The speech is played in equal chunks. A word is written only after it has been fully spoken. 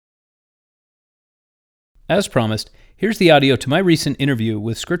As promised, here's the audio to my recent interview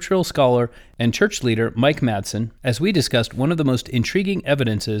with scriptural scholar and church leader Mike Madsen as we discussed one of the most intriguing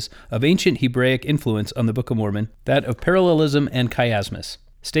evidences of ancient Hebraic influence on the Book of Mormon, that of parallelism and chiasmus.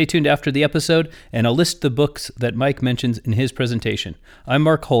 Stay tuned after the episode, and I'll list the books that Mike mentions in his presentation. I'm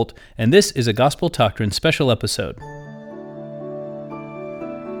Mark Holt, and this is a Gospel Doctrine special episode.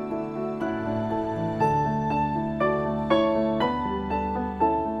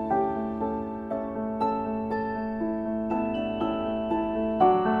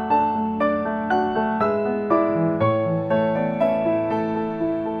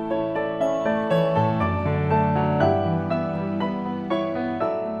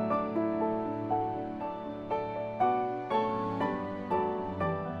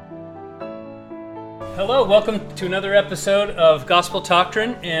 Hello, welcome to another episode of Gospel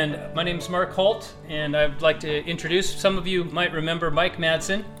Doctrine, and my name is Mark Holt, and I'd like to introduce, some of you might remember Mike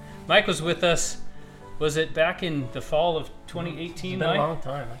Madsen. Mike was with us, was it back in the fall of 2018? It's been a long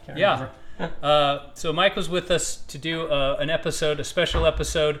time, I can't remember. So Mike was with us to do a special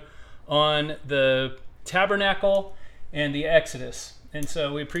episode on the tabernacle and the Exodus, and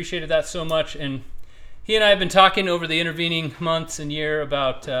so we appreciated that so much, and he and I have been talking over the intervening months and year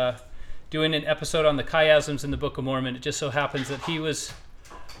about doing an episode on the chiasms in the Book of Mormon. It just so happens that he was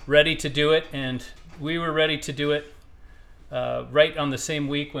ready to do it, and we were ready to do it right on the same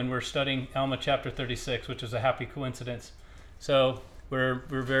week when we're studying Alma chapter 36, which was a happy coincidence. So we're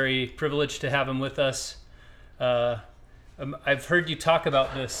very privileged to have him with us. I've heard you talk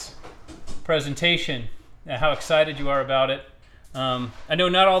about this presentation and how excited you are about it. I know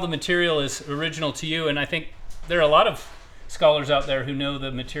not all the material is original to you, and I think there are a lot of scholars out there who know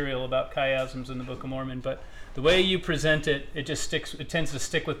the material about chiasms in the Book of Mormon, but the way you present it, it tends to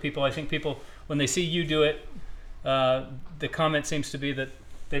stick with people. I think people, when they see you do it, the comment seems to be that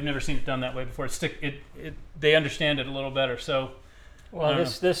they've never seen it done that way before. They understand it a little better. So, well,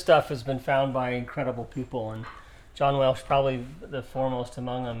 this stuff has been found by incredible people, and John Welsh probably the foremost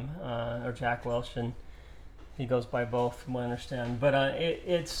among them, or Jack Welsh, and he goes by both, from what I understand. But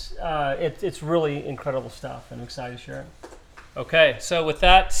it's really incredible stuff, and I'm excited to share it. Okay, so with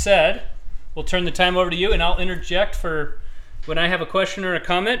that said, we'll turn the time over to you, and I'll interject for when I have a question or a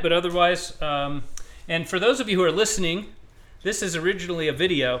comment, but otherwise, and for those of you who are listening, this is originally a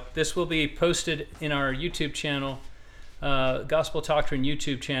video. This will be posted in our YouTube channel, Gospel Doctrine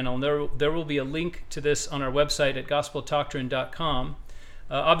YouTube channel, and there will be a link to this on our website at gospeldoctrine.com.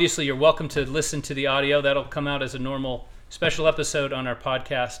 Obviously, you're welcome to listen to the audio. That'll come out as a normal special episode on our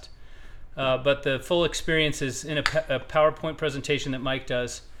podcast. But the full experience is in a PowerPoint presentation that Mike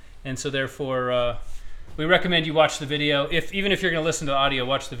does. And so therefore, we recommend you watch the video. Even if you're going to listen to the audio,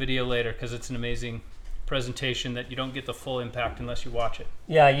 watch the video later, because it's an amazing presentation that you don't get the full impact unless you watch it.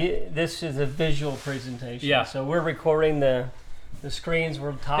 Yeah, this is a visual presentation. Yeah. So we're recording the screens,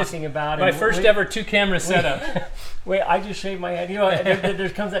 we're talking about it. My first ever two-camera setup. Wait, I just shaved my head. You know, there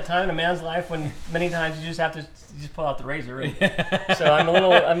comes that time in a man's life when many times you just have to pull out the razor. So I'm a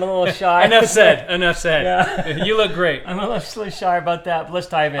little shy. Enough said. Yeah. You look great. I'm a little shy about that, but let's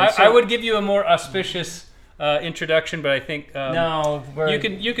dive in. I would give you a more auspicious introduction, but I think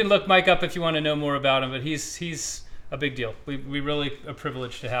you can look Mike up if you want to know more about him, but he's a big deal. We really are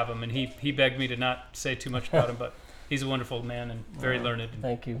privileged to have him, and he begged me to not say too much about him, but he's a wonderful man and very learned.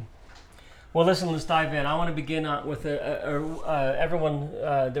 Thank you. Well, listen, let's dive in. I want to begin with everyone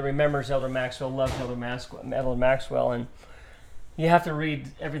that remembers Elder Maxwell, loves Elder Maxwell, and you have to read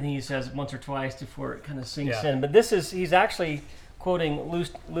everything he says once or twice before it kind of sinks in. But he's actually quoting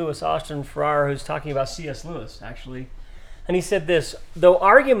Louis Austin Farrar, who's talking about C.S. Lewis, actually. And he said this: though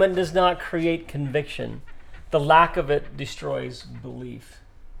argument does not create conviction, the lack of it destroys belief.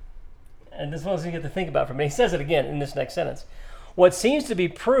 And this is one thing you have to think about from me. He says it again in this next sentence. What seems to be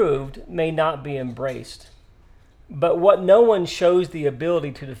proved may not be embraced, but what no one shows the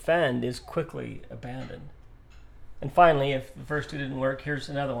ability to defend is quickly abandoned. And finally, if the first two didn't work, here's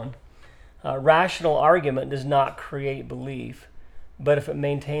another one. Rational argument does not create belief, but if it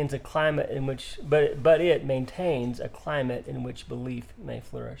maintains a climate in which, but it maintains a climate in which belief may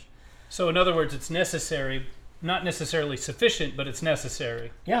flourish. So, in other words, it's necessary. Not necessarily sufficient, but it's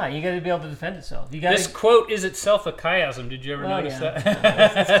necessary. Yeah, you got to be able to defend itself. This quote is itself a chiasm. Did you ever notice that?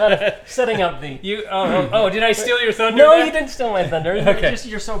 It's kind of setting up the... Did I steal your thunder? No, you didn't steal my thunder. Okay.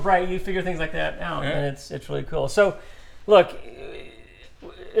 You're so bright, you figure things like that out, and it's really cool. So, look,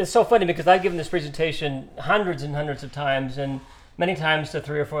 it's so funny because I've given this presentation hundreds and hundreds of times, and many times to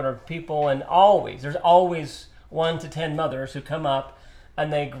 300 or 400 people, and there's always 1 to 10 mothers who come up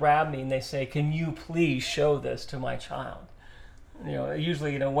and they grab me and they say, "Can you please show this to my child?"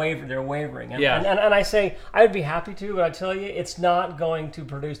 Usually, they're wavering. And, Yeah. and I say, I would be happy to, but I tell you, it's not going to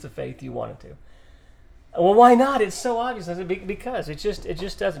produce the faith you want it to. Well, why not? It's so obvious. I said, because it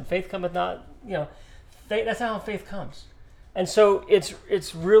just doesn't. Faith cometh not, faith, that's how faith comes. And so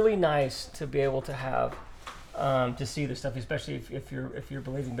it's really nice to be able to have, to see this stuff, especially if you're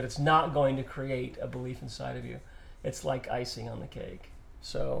believing, but it's not going to create a belief inside of you. It's like icing on the cake.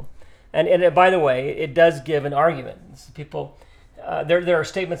 So, and by the way, it does give an argument. People, there are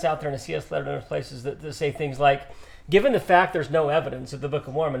statements out there in the CS letter and other places that say things like, given the fact there's no evidence that the Book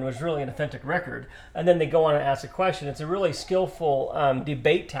of Mormon was really an authentic record, and then they go on and ask a question. It's a really skillful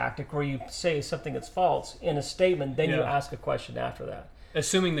debate tactic where you say something that's false in a statement, then you ask a question after that.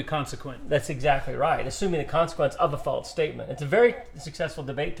 Assuming the consequence. That's exactly right. Assuming the consequence of a false statement. It's a very successful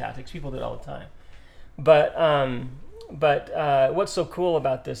debate tactic. People do it all the time. But what's so cool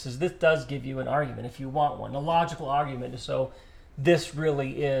about this is this does give you an argument, if you want one, a logical argument. So this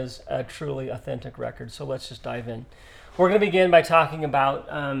really is a truly authentic record. So let's just dive in. We're going to begin by talking about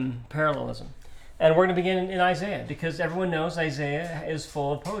parallelism. And we're going to begin in Isaiah, because everyone knows Isaiah is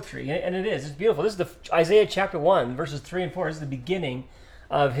full of poetry. And it is. It's beautiful. This is Isaiah chapter 1, verses 3 and 4. This is the beginning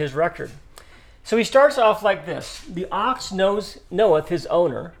of his record. So he starts off like this. The ox knoweth his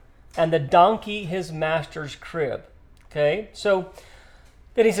owner, and the donkey his master's crib. Okay? So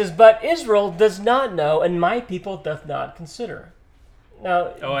then he says, but Israel does not know, and my people doth not consider.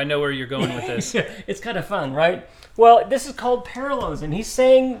 Now, I know where you're going with this. It's kind of fun, right? Well, this is called parallelism. He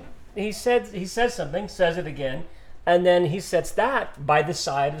says something, says it again, and then he sets that by the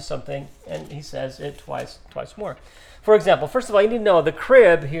side of something, and he says it twice more. For example, first of all, you need to know the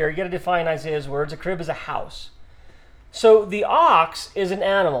crib here. You got to define Isaiah's words. A crib is a house. So the ox is an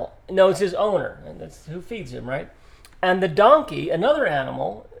animal, knows his owner, and that's who feeds him, right? And the donkey, another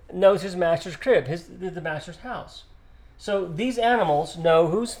animal, knows his master's crib, the master's house. So these animals know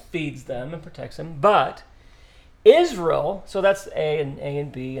who feeds them and protects them, but Israel, so that's A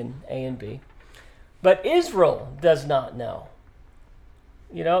and B and A and B, but Israel does not know.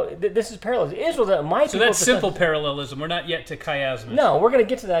 This is parallelism. Israel doesn't. So that's simple parallelism. We're not yet to chiasmus. No, we're going to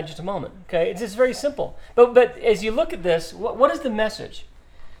get to that in just a moment. Okay, it's just very simple. But as you look at this, what is the message?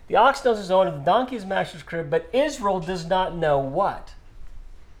 The ox knows his owner, the donkey is master's crib, but Israel does not know what?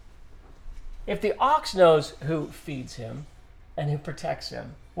 If the ox knows who feeds him and who protects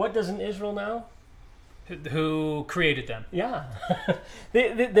him, what doesn't Israel know? Who created them? Yeah.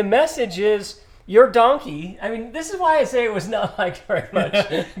 The message is your donkey. I mean, this is why I say it was not liked very much.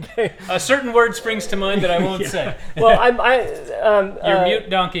 Okay. A certain word springs to mind that I won't say. Well, your mute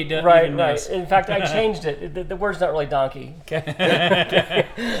donkey doesn't even knows. In fact, I changed it. The word's not really donkey. Okay.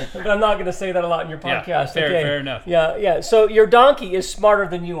 But I'm not going to say that a lot in your podcast. Yeah, fair enough. Yeah. So your donkey is smarter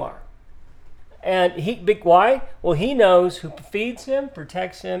than you are. And why? Well, he knows who feeds him,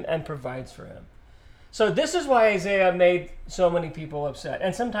 protects him, and provides for him. So this is why Isaiah made so many people upset.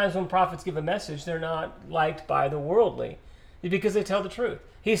 And sometimes when prophets give a message, they're not liked by the worldly because they tell the truth.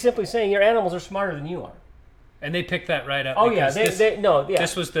 He's simply saying your animals are smarter than you are. And they picked that right up. Oh, yeah.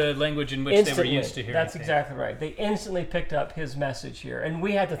 This was the language in which instantly, they were used to hearing. That's exactly right. They instantly picked up his message here. And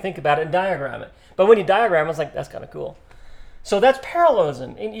we had to think about it and diagram it. But when you diagram it, it's like, that's kind of cool. So that's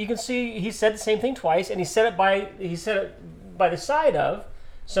parallelism. And you can see he said the same thing twice, and he said it by the side of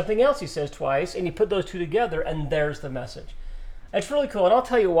something else he says twice, and you put those two together, and there's the message. It's really cool, and I'll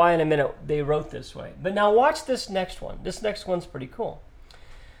tell you why in a minute they wrote this way. But now watch this next one. This next one's pretty cool.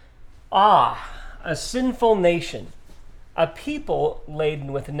 A sinful nation, a people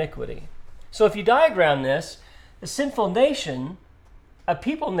laden with iniquity. So if you diagram this, a sinful nation, a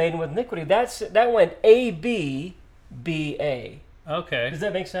people laden with iniquity, that went A, B, B, A. Okay. Does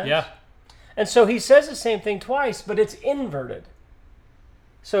that make sense? Yeah. And so he says the same thing twice, but it's inverted.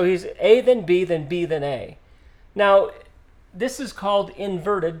 So he's A, then B, then B, then A. Now, this is called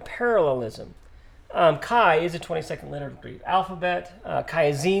inverted parallelism. Chi is a 22nd letter of the Greek alphabet.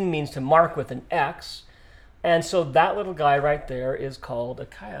 Chiasm means to mark with an X. And so that little guy right there is called a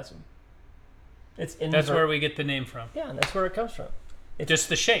chiasm. It's That's where we get the name from. Yeah, and that's where it comes from. It's just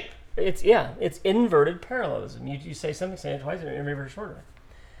the shape. It's inverted parallelism. You say something, say it twice, in reverse order.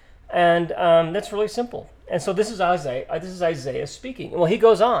 And that's really simple. And so this is Isaiah speaking. Well, he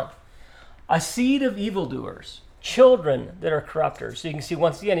goes on. A seed of evildoers, children that are corrupters. So you can see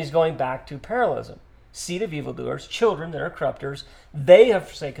once again he's going back to parallelism. Seed of evildoers, children that are corrupters. They have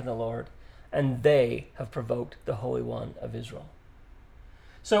forsaken the Lord, and they have provoked the Holy One of Israel.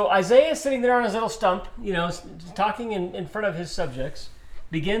 So Isaiah is sitting there on his little stump, talking in front of his subjects,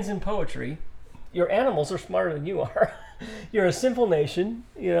 begins in poetry. Your animals are smarter than you are. You're a sinful nation.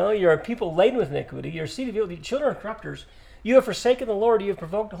 You're a people laden with iniquity. You're a seed of evil. Children are corrupters. You have forsaken the Lord, you have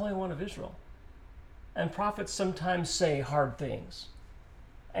provoked the Holy One of Israel. And prophets sometimes say hard things.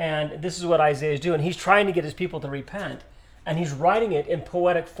 And this is what Isaiah is doing. He's trying to get his people to repent, and he's writing it in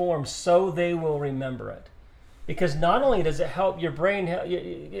poetic form so they will remember it. Because not only does it help your brain,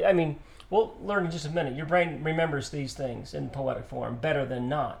 I mean, we'll learn in just a minute, your brain remembers these things in poetic form better than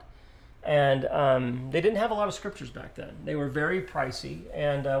not. And they didn't have a lot of scriptures back then. They were very pricey,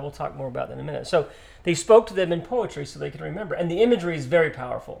 and we'll talk more about that in a minute. So they spoke to them in poetry so they could remember. And the imagery is very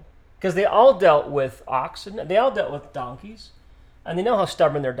powerful, because they all dealt with oxen, they all dealt with donkeys, and they know how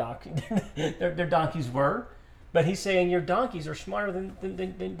stubborn their donkeys were. But he's saying your donkeys are smarter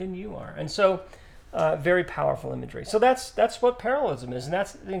than you are. And so very powerful imagery. So that's what parallelism is, and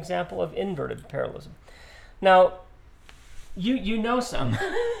that's an example of inverted parallelism. Now, you know some,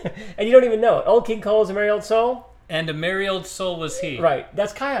 and you don't even know it. Old King Cole is a merry old soul. And a merry old soul was he. Right.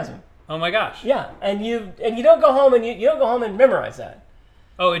 That's chiasm. Oh my gosh. Yeah, and you don't go home and you don't go home and memorize that.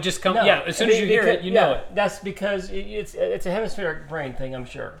 Oh, it just comes. No. Yeah, as soon as you hear it, you know it. That's because it's a hemispheric brain thing, I'm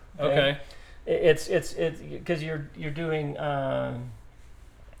sure. Okay. It's because you're doing.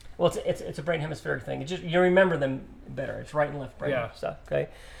 Well, it's a brain hemispheric thing. You remember them better. It's right and left brain stuff. Okay.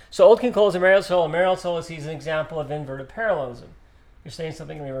 So Old King Cole is a merry old soul. A merry old soul is he's an example of inverted parallelism. You're saying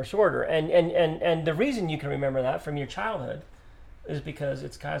something in reverse order, and the reason you can remember that from your childhood is because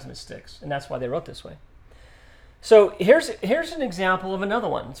it's chiasm, it sticks, and that's why they wrote this way. So here's an example of another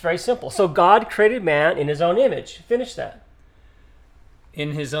one. It's very simple. So God created man in his own image. Finish that.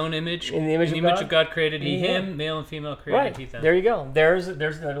 In his own image? In the image of God created he him, male and female created he them. There you go. There's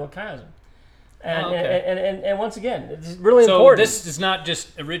another little chiasm. And once again, it's really important. So this does not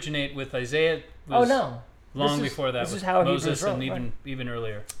just originate with Isaiah. It was long before that. This is how Moses wrote, and even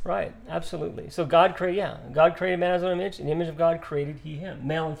earlier. Right, absolutely. So God created man in his own image. In the image of God created he him.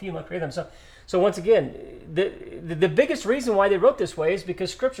 Male and female created them. So once again, the biggest reason why they wrote this way is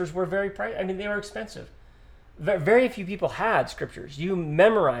because scriptures were they were expensive. Very few people had scriptures. You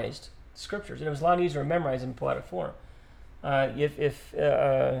memorized scriptures, and it was a lot easier to memorize in poetic form. If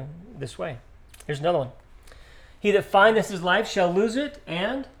this way. Here's another one. He that findeth his life shall lose it,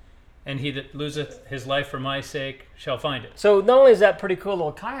 and he that loseth his life for my sake shall find it. So not only is that pretty cool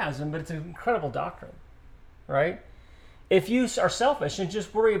little chiasm, but it's an incredible doctrine, right? If you are selfish and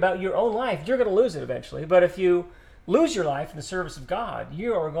just worry about your own life, you're going to lose it eventually. But if you lose your life in the service of God,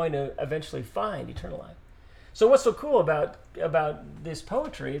 you are going to eventually find eternal life. So what's so cool about this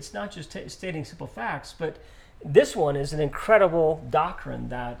poetry, it's not just stating simple facts, but this one is an incredible doctrine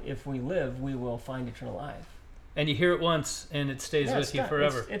that if we live, we will find eternal life. And you hear it once, and it stays with you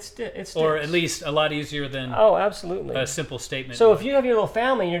forever. It's or at least a lot easier than absolutely a simple statement. So if you have your little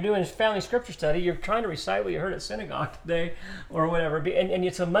family and you're doing family scripture study, you're trying to recite what you heard at synagogue today or whatever, and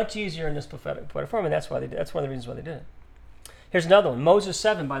it's a much easier in this poetic form, and that's one of the reasons why they did it. Here's another one. Moses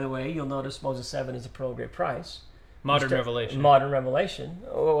 7, by the way. You'll notice Moses 7 is a pearl of great price. Modern revelation.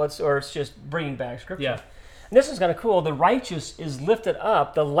 Or it's just bringing back scripture. Yeah. And this is kind of cool. The righteous is lifted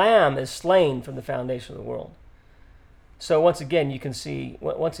up. The Lamb is slain from the foundation of the world. So once again, you can see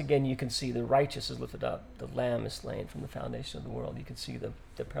the righteous is lifted up. The Lamb is slain from the foundation of the world. You can see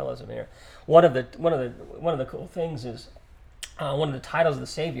the parallelism here. One of the cool things is one of the titles of the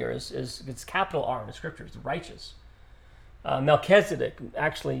Savior is it's capital R in the Scriptures, the righteous. Melchizedek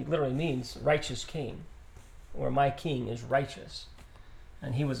actually literally means righteous king, or my king is righteous,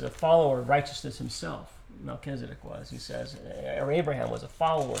 and he was a follower of righteousness himself. Melchizedek was, he says, or Abraham was a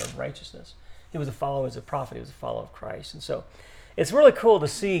follower of righteousness. He was a follower as a prophet. He was a follower of Christ. And so it's really cool to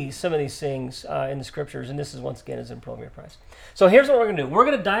see some of these things in the scriptures. And this is, once again, is in Pearl of Great Price. So here's what we're going to do. We're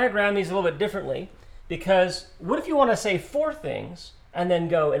going to diagram these a little bit differently, because what if you want to say 4 things and then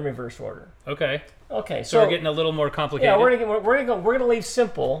go in reverse order? Okay. So we're getting a little more complicated. Yeah, we're gonna leave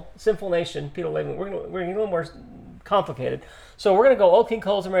simple nation. Peter Levin. We're gonna get a little more complicated. So we're gonna go. Old King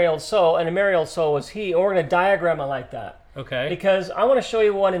Cole's a merry old soul, and a merry old soul was he. And we're gonna diagram it like that. Okay. Because I want to show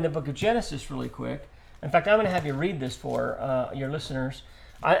you one in the book of Genesis really quick. In fact, I'm gonna have you read this for your listeners.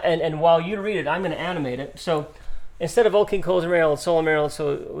 And while you read it, I'm gonna animate it. So instead of Old King Cole's a merry old soul,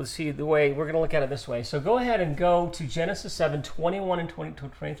 we'll see the way we're gonna look at it this way. So go ahead and go to Genesis 7:21 and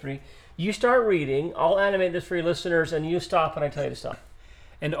 23. You start reading. I'll animate this for your listeners, and you stop when I tell you to stop.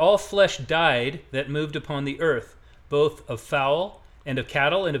 And all flesh died that moved upon the earth, both of fowl, and of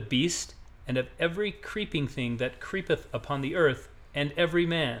cattle, and of beast, and of every creeping thing that creepeth upon the earth, and every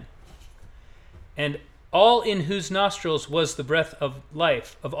man. And all in whose nostrils was the breath of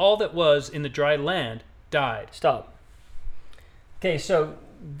life, of all that was in the dry land, died. Stop. Okay, so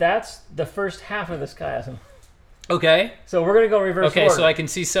that's the first half of this chiasm. Okay. So we're going to go reverse Okay, order. so I can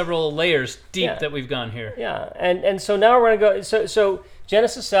see several layers deep Yeah. that we've gone here. Yeah, and so now we're going to go. So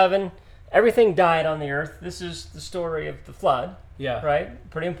Genesis 7, everything died on the earth. This is the story of the flood, Yeah. right?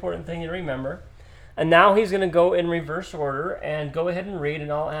 Pretty important thing to remember. And now he's going to go in reverse order and go ahead and read,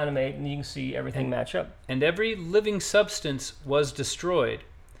 and I'll animate, and you can see everything match up. And every living substance was destroyed,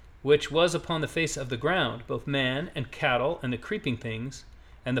 which was upon the face of the ground, both man and cattle and the creeping things,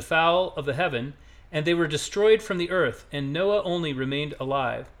 and the fowl of the heaven, and they were destroyed from the earth, and Noah only remained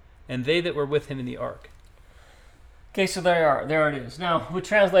alive, and they that were with him in the ark. Okay, so there it is. Now, with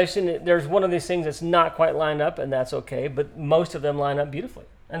translation, there's one of these things that's not quite lined up, and that's okay, but most of them line up beautifully.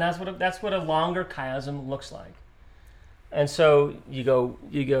 And that's what a longer chiasm looks like. And so you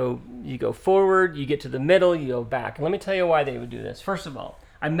go forward, you get to the middle, you go back. And let me tell you why they would do this. First of all,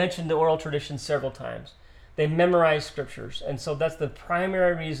 I mentioned the oral tradition several times. They memorized scriptures, and so that's the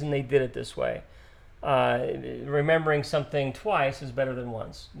primary reason they did it this way. Remembering something twice is better than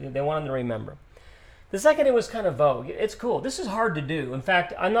once. They want them to remember. The second, it was kind of vogue. It's cool. This is hard to do. In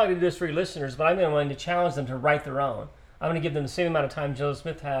fact, I'm not going to do this for your listeners, but I'm going to challenge them to write their own. I'm going to give them the same amount of time Joseph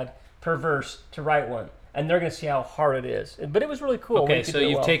Smith had per verse to write one. And they're going to see how hard it is. But it was really cool. Okay, so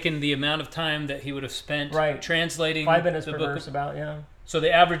you've taken the amount of time that he would have spent translating 5 minutes the per book verse, about, yeah. So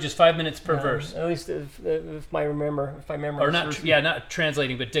the average is 5 minutes per verse. At least if my memory or not, not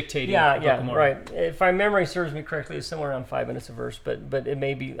translating, but dictating. Yeah, right. If my memory serves me correctly, it's somewhere around 5 minutes a verse, but it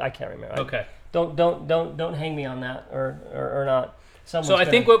may be, I can't remember. Okay. Don't hang me on that or not. So I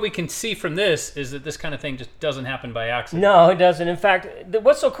think what we can see from this is that this kind of thing just doesn't happen by accident. No, it doesn't. In fact,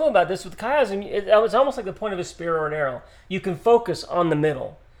 what's so cool about this with chiasm, it's almost like the point of a spear or an arrow. You can focus on the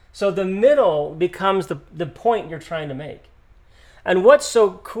middle. So the middle becomes the point you're trying to make. And what's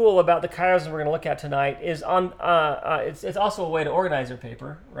so cool about the chiasm we're going to look at tonight is it's also a way to organize their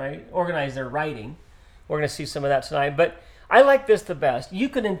paper, right? Organize their writing. We're going to see some of that tonight. But I like this the best. You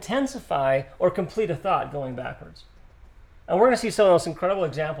can intensify or complete a thought going backwards. And we're going to see some of those incredible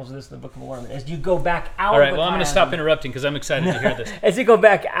examples of this in the Book of Mormon as you go back out. All right, of the well, I'm going to stop interrupting because I'm excited to hear this. As you go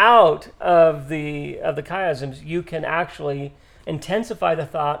back out of the chiasms, you can actually intensify the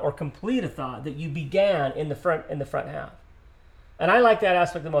thought or complete a thought that you began in the front half. And I like that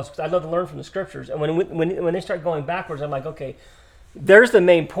aspect the most because I love to learn from the scriptures. And when they start going backwards, I'm like, okay, there's the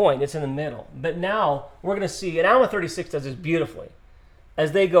main point. It's in the middle. But now we're going to see, and Alma 36 does this beautifully.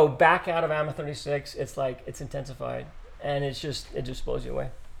 As they go back out of Alma 36, it's like it's intensified. And it just blows you away.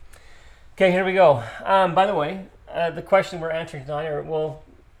 Okay, here we go. By the way, the question we're answering tonight,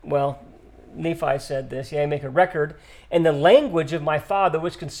 Nephi said this, I make a record in the language of my father,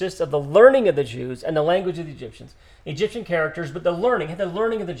 which consists of the learning of the Jews and the language of the Egyptians. Egyptian characters, but the learning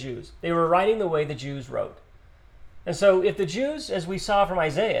of the Jews. They were writing the way the Jews wrote. And so if the Jews, as we saw from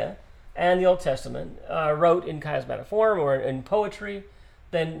Isaiah and the Old Testament, wrote in chiasmatic form or in poetry,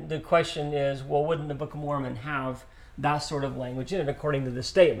 then the question is, well, wouldn't the Book of Mormon have that sort of language in it according to this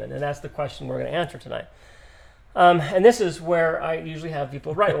statement? And that's the question we're going to answer tonight. And this is where I usually have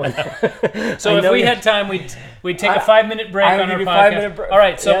people write one. So if we had time, we'd take a 5-minute break on our podcast. All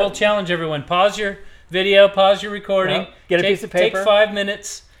right, so we'll challenge everyone. Pause your video, pause your recording. Get a piece of paper. Take 5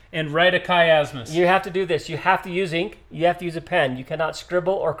 minutes and write a chiasmus. You have to do this. You have to use ink. You have to use a pen. You cannot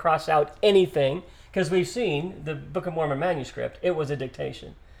scribble or cross out anything because we've seen the Book of Mormon manuscript. It was a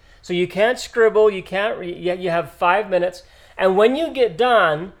dictation. So you can't scribble. You can't. You have 5 minutes. And when you get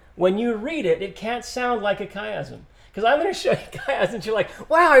done, when you read it, it can't sound like a chiasm. Because I'm going to show you chiasm, and you're like,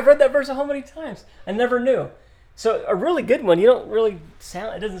 wow, I've read that verse how many times? I never knew. So a really good one, you don't really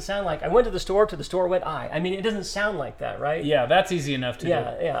sound, it doesn't sound like, I went to the store went I. I mean, it doesn't sound like that, right? Yeah, that's easy enough to do.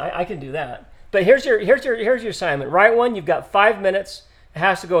 Yeah, I can do that. But here's your assignment. Write one, you've got 5 minutes. It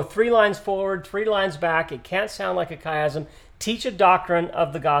has to go 3 lines forward, 3 lines back. It can't sound like a chiasm. Teach a doctrine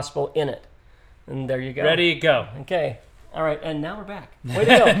of the gospel in it. And there you go. Ready, go. Okay. All right, and now we're back. Way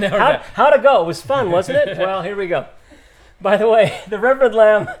to go. How'd it go? It was fun, wasn't it? Well, here we go. By the way, the Reverend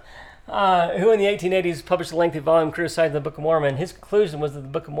Lamb, who in the 1880s published a lengthy volume criticizing the Book of Mormon, his conclusion was that the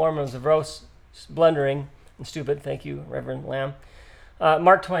Book of Mormon was gross, blundering, and stupid. Thank you, Reverend Lamb.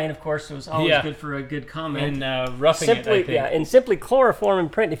 Mark Twain, of course, was always good for a good comment. And roughing it, I think. Yeah, and simply chloroform in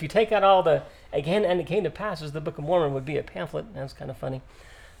print. If you take out all the again and it came to pass as the Book of Mormon would be a pamphlet. That's kind of funny.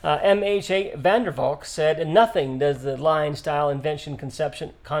 M.H.A. Vandervalk said, "In nothing does the line, style, invention,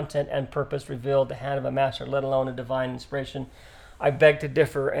 conception, content, and purpose reveal the hand of a master, let alone a divine inspiration. I beg to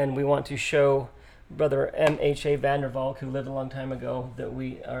differ, and we want to show Brother M.H.A. Vandervalk, who lived a long time ago, that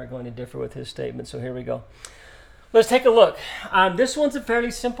we are going to differ with his statement." So here we go. Let's take a look. This one's a fairly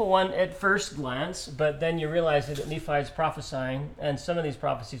simple one at first glance, but then you realize that Nephi is prophesying, and some of these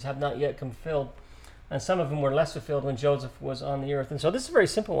prophecies have not yet come filled. and some of them were less fulfilled when Joseph was on the earth. And so this is a very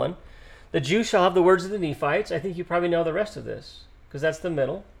simple one. The Jews shall have the words of the Nephites. I think you probably know the rest of this, because that's the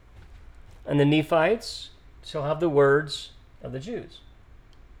middle. And the Nephites shall have the words of the Jews.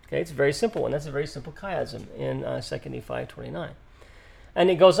 Okay, it's a very simple one. That's a very simple chiasm in 2 Nephi 29. And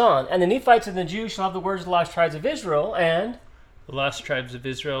it goes on. And the Nephites and the Jews shall have the words of the lost tribes of Israel, and The lost tribes of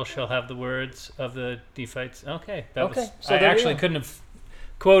Israel shall have the words of the Nephites. Okay. So I there you actually go. couldn't have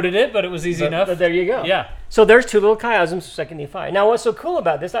quoted it, but it was easy enough. But there you go. Yeah. So there's two little chiasms for 2 Nephi. Now, what's so cool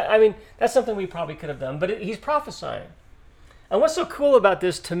about this, I mean, that's something we probably could have done, but he's prophesying. And what's so cool about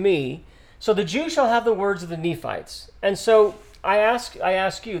this to me, so the Jews shall have the words of the Nephites. And so I ask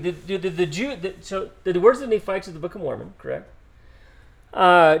you, did the words of the Nephites of the Book of Mormon, correct?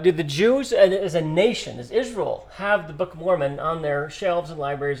 Did the Jews as a nation, as Israel, have the Book of Mormon on their shelves and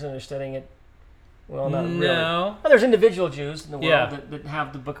libraries and they're studying it? Well, not really. No. Well, there's individual Jews in the world Yeah. that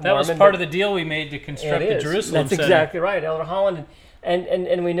have the Book of That Mormon. was part of the deal we made to construct the is. Jerusalem That's Center. exactly right, Elder Holland.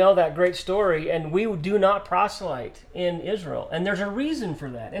 And we know that great story, and we do not proselyte in Israel. And there's a reason for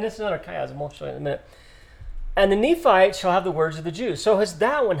that. And it's another chiasm, I'll show you in a minute. And the Nephites shall have the words of the Jews. So has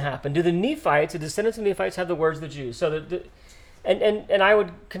that one happened? Do the Nephites, the descendants of the Nephites, have the words of the Jews? So and I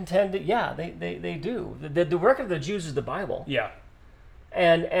would contend that, yeah, they do. The record of the Jews is the Bible. Yeah.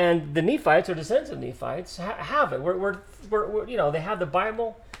 And the Nephites, or descendants of Nephites, have it. We're they have the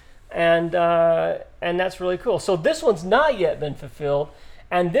Bible, and that's really cool. So this one's not yet been fulfilled,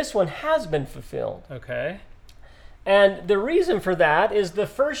 and this one has been fulfilled. Okay. And the reason for that is the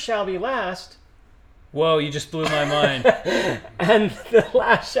first shall be last, Whoa, you just blew my mind. and the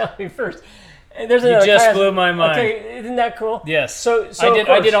last shall be first. And there's You another just chiasm. blew my mind. Okay, isn't that cool? Yes. So I of did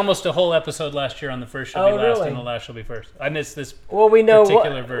course- almost a whole episode last year on the first shall be last really? and the last shall be first. I missed this. Well, we know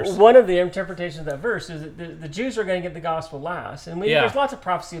particular verse. one of the interpretations of that verse is that the Jews are going to get the gospel last. And Yeah. there's lots of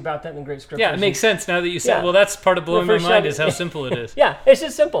prophecy about that in the great scriptures. Yeah, it makes sense now that you said. Yeah. Well, that's part of blowing my first mind shall is be- how simple it is. Yeah, it's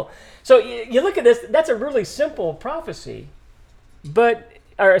just simple. So you look at this, that's a really simple prophecy,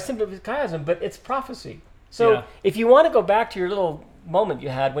 or a simple chiasm, but it's prophecy. So Yeah. if you want to go back to your little moment you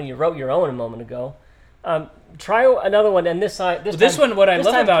had when you wrote your own a moment ago, try another one, and this Well, this one, what I this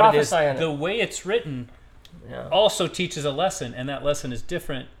love time about it is prophesy on the way it's written Yeah. also teaches a lesson, and that lesson is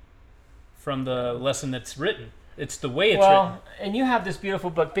different from the lesson that's written. It's the way it's written. And you have this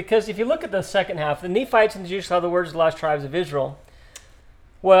beautiful book, because if you look at the second half, the Nephites and the Jews shall have the words of the lost tribes of Israel.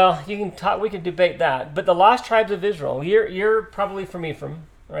 Well, you can talk. We can debate that, but the lost tribes of Israel. You're probably from Ephraim,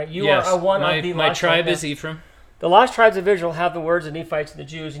 right? You Yes, are one my, of the my lost tribe tribes. is Ephraim. The lost tribes of Israel have the words of Nephites and the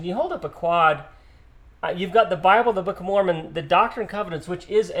Jews, and you hold up a quad. You've got the Bible, the Book of Mormon, the Doctrine and Covenants, which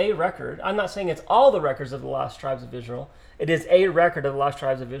is a record. I'm not saying it's all the records of the lost tribes of Israel. It is a record of the lost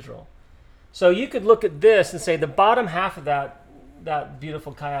tribes of Israel. So you could look at this and say the bottom half of that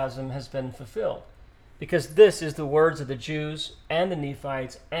beautiful chiasm has been fulfilled, because this is the words of the Jews and the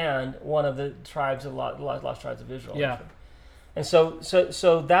Nephites and one of the tribes of lost tribes of Israel. Yeah. And so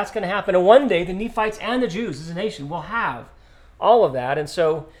that's going to happen. And one day the Nephites and the Jews as a nation will have all of that. And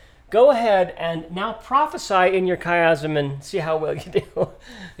so go ahead and now prophesy in your chiasm and see how well you do.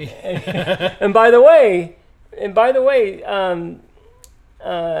 and by the way,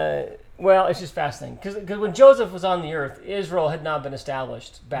 well, it's just fascinating, because when Joseph was on the earth, Israel had not been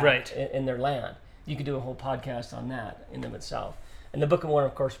established back Right. in their land. You could do a whole podcast on that in them itself. And the Book of Mormon,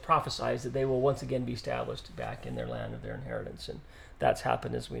 of course, prophesies that they will once again be established back in their land of their inheritance, and that's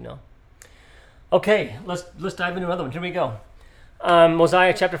happened, as we know. Okay, let's dive into another one. Here we go.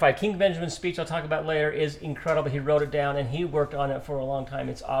 Mosiah chapter 5. King Benjamin's speech, I'll talk about later, is incredible. He wrote it down, and he worked on it for a long time.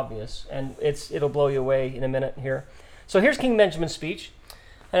 It's obvious, and it'll blow you away in a minute here. So here's King Benjamin's speech.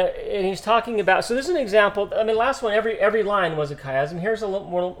 And he's talking about, so this is an example. I mean, last one, every line was a chiasm. Here's a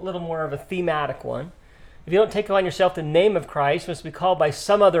little more of a thematic one. If you don't take upon yourself the name of Christ, you must be called by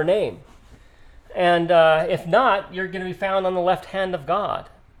some other name. And if not, you're going to be found on the left hand of God.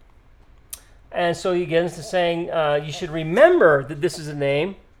 And so he begins to saying, you should remember that this is a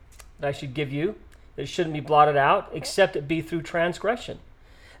name that I should give you, that it shouldn't be blotted out, except it be through transgression.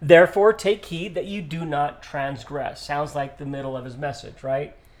 Therefore, take heed that you do not transgress. Sounds like the middle of his message,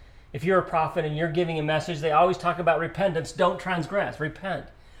 right? If you're a prophet and you're giving a message, they always talk about repentance. Don't transgress. Repent.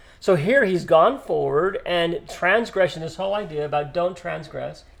 So here he's gone forward, and transgression, this whole idea about don't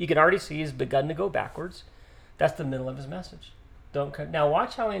transgress, you can already see he's begun to go backwards. That's the middle of his message. Now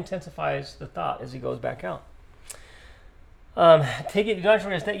watch how he intensifies the thought as he goes back out. Take it, do not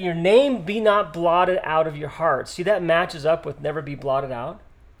transgress, that your name be not blotted out of your heart. See, that matches up with never be blotted out.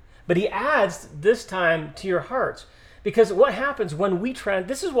 But he adds this time to your hearts. Because what happens when we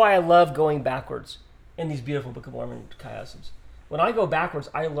this is why I love going backwards in these beautiful Book of Mormon chiasms. When I go backwards,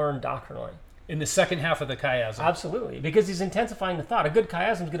 I learn doctrinally. In the second half of the chiasm. Absolutely, because he's intensifying the thought. A good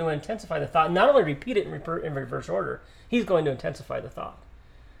chiasm is going to intensify the thought, not only repeat it in reverse order, he's going to intensify the thought.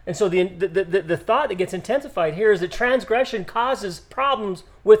 And so the thought that gets intensified here is that transgression causes problems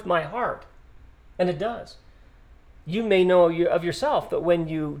with my heart. And it does. You may know of yourself that when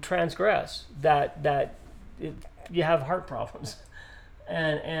you transgress, you have heart problems.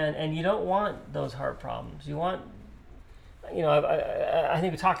 And you don't want those heart problems. You want, I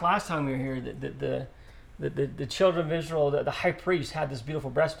think we talked last time we were here that the children of Israel, the high priest had this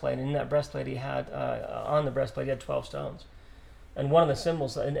beautiful breastplate, and in that breastplate he had, on the breastplate he had 12 stones. And one of the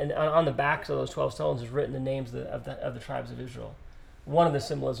symbols, and on the backs of those 12 stones is written the names of the tribes of Israel. One of the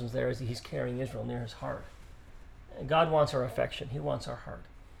symbolisms there is that he's carrying Israel near his heart. And God wants our affection. He wants our heart.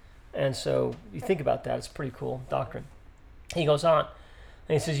 And so you think about that. It's pretty cool doctrine. He goes on,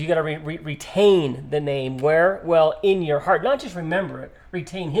 and he says you got to retain the name where? Well, in your heart. Not just remember it.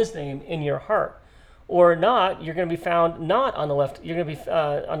 Retain his name in your heart. Or not, you're going to be found not on the left. You're going to be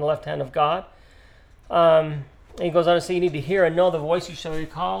on the left hand of God. And he goes on to say you need to hear and know the voice you shall be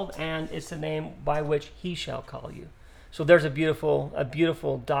called, and it's the name by which he shall call you. So there's a beautiful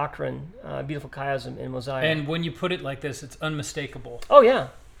doctrine, a beautiful chiasm in Mosiah. And when you put it like this, it's unmistakable. Oh, yeah.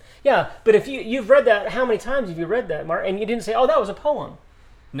 Yeah, but if you've read that, how many times have you read that, Mark? And you didn't say, oh, that was a poem.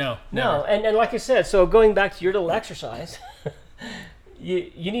 No. No, and like I said, so going back to your little exercise,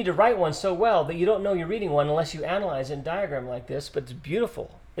 you need to write one so well that you don't know you're reading one unless you analyze it in a diagram like this, but it's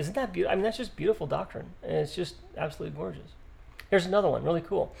beautiful. Isn't that beautiful? I mean, that's just beautiful doctrine, and it's just absolutely gorgeous. Here's another one, really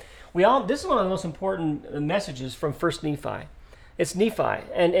cool. This is one of the most important messages from First Nephi. It's Nephi,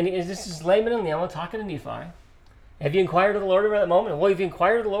 and this is Laman and Lemuel talking to Nephi. Have you inquired of the Lord at that moment? Well, have you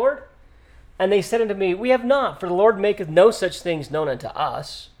inquired of the Lord? And they said unto me, we have not, for the Lord maketh no such things known unto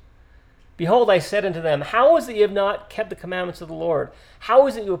us. Behold, I said unto them, how is it ye have not kept the commandments of the Lord? How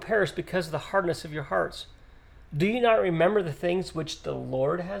is it you will perish because of the hardness of your hearts? Do you not remember the things which the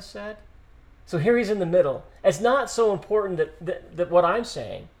Lord has said? So here he's in the middle. It's not so important that what I'm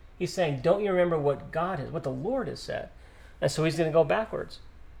saying. He's saying, don't you remember what what the Lord has said? And so he's going to go backwards.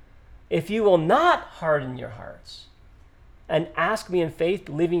 If you will not harden your hearts and ask me in faith,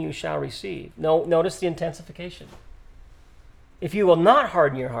 believing you shall receive. No, notice the intensification. If you will not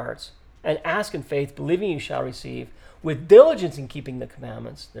harden your hearts and ask in faith, believing you shall receive, with diligence in keeping the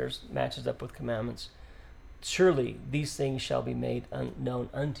commandments, matches up with commandments, surely these things shall be made known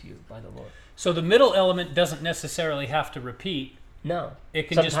unto you by the Lord. So the middle element doesn't necessarily have to repeat. No. It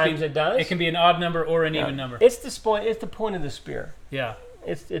can Sometimes it does. It can be an odd number or an even number. It's the point of the spear. Yeah.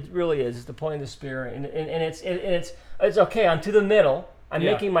 It really is. It's the point of the spear, and it's okay. I'm to the middle. I'm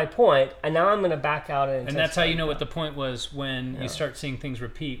making my point, and now I'm going to back out and that's how you know what the point was when you start seeing things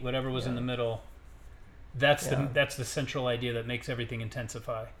repeat. Whatever was in the middle, that's the central idea that makes everything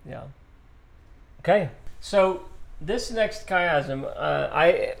intensify. Yeah. Okay. So this next chiasm,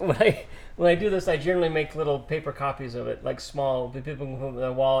 when I do this, I generally make little paper copies of it, like small. People can put in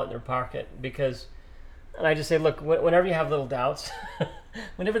their wallet in their pocket and I just say, look, whenever you have little doubts,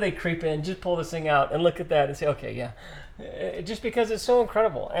 whenever they creep in, just pull this thing out and look at that and say, okay, yeah. Just because it's so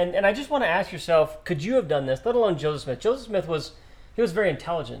incredible. And I just want to ask yourself, could you have done this, let alone Joseph Smith? Joseph Smith was very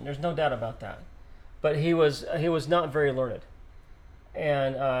intelligent. There's no doubt about that. But he was not very learned.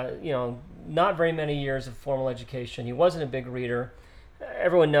 And, not very many years of formal education. He wasn't a big reader.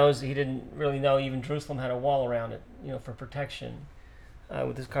 Everyone knows that he didn't really know even Jerusalem had a wall around it, for protection.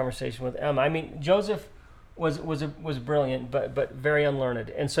 With this conversation with Emma, I mean, Joseph was brilliant, but very unlearned.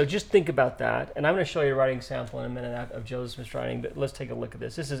 And so just think about that. And I'm going to show you a writing sample in a minute of Joseph Smith's writing, but let's take a look at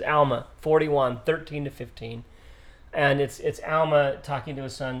this. This is Alma 41, 13 to 15. And it's Alma talking to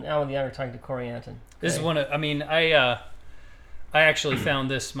his son, Alma the Younger talking to Corianton. Okay? This is one of, I actually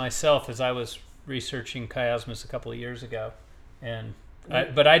found this myself as I was researching chiasmus a couple of years ago. And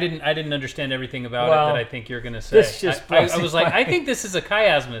but I didn't understand everything about it that I think you're going to say. This just I was like, I think this is a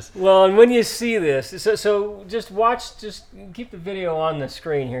chiasmus. Well, and when you see this, so just keep the video on the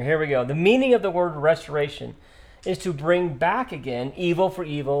screen here. Here we go. The meaning of the word restoration is to bring back again evil for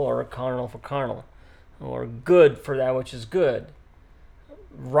evil, or carnal for carnal, or good for that which is good,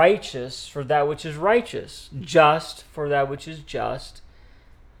 righteous for that which is righteous, just for that which is just,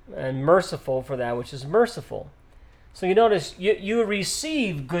 and merciful for that which is merciful. So you notice you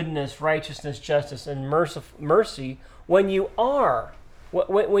receive goodness, righteousness, justice, and mercy when you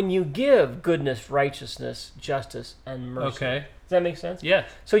give goodness, righteousness, justice, and mercy. Okay. Does that make sense? Yeah.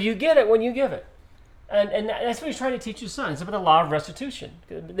 So you get it when you give it. And that's what he's trying to teach his son. It's about the law of restitution.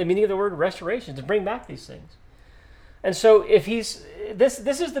 The meaning of the word restoration, to bring back these things. And so if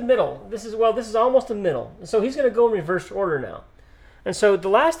this is the middle. This is almost the middle. So he's going to go in reverse order now. And so the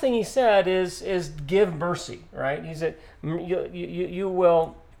last thing he said is give mercy, right? He said you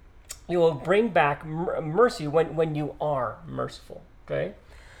will bring back mercy when you are merciful. Okay,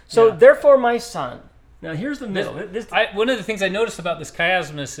 so therefore, my son. Now here's the middle. One of the things I noticed about this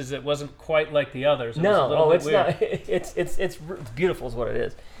chiasmus is it wasn't quite like the others. It was a little bit it's weird. not. It's beautiful, is what it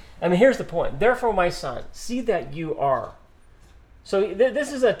is. I mean, here's the point. Therefore, my son, see that you are. So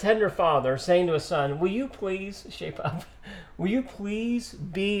this is a tender father saying to a son, will you please shape up? Will you please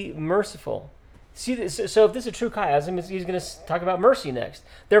be merciful? See this, so if this is a true chiasm, he's going to talk about mercy next.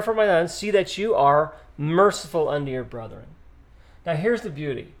 Therefore, my son, see that you are merciful unto your brethren. Now, here's the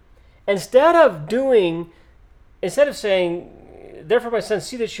beauty. Instead of saying, therefore, my son,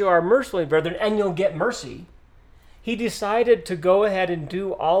 see that you are merciful, brethren, and you'll get mercy, he decided to go ahead and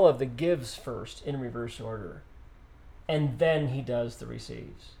do all of the gives first in reverse order. And then he does the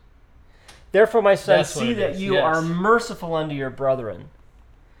receives. Therefore, my son, see that you are merciful unto your brethren.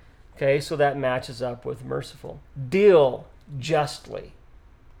 Okay, so that matches up with merciful. Deal justly.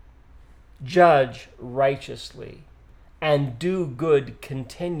 Judge righteously. And do good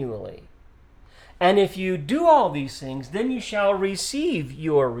continually. And if you do all these things, then you shall receive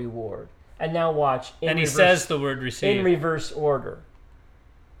your reward. And now watch. And he says the word receive. In reverse order.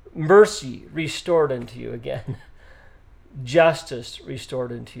 Mercy restored unto you again. Justice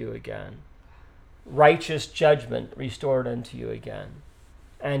restored unto you again. Righteous judgment restored unto you again.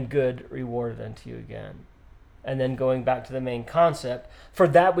 And good rewarded unto you again. And then going back to the main concept, for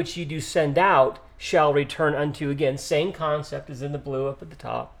that which ye do send out shall return unto you again. Same concept as in the blue up at the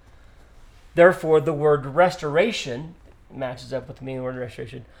top. Therefore, the word restoration matches up with the meaning of the word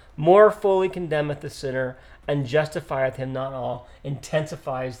restoration. More fully condemneth the sinner and justifieth him not all.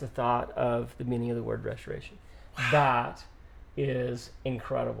 Intensifies the thought of the meaning of the word restoration. That is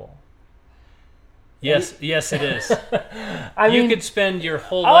incredible. Yes, it is. You could spend your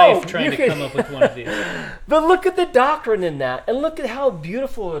whole life trying to come up with one of these. But look at the doctrine in that, and look at how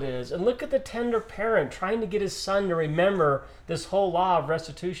beautiful it is, and look at the tender parent trying to get his son to remember this whole law of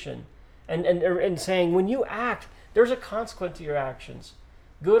restitution, and saying, when you act, there's a consequence to your actions,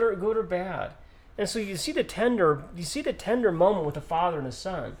 good or bad. And so you see the tender moment with the father and the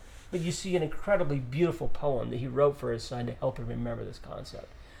son. But you see an incredibly beautiful poem that he wrote for his son to help him remember this concept.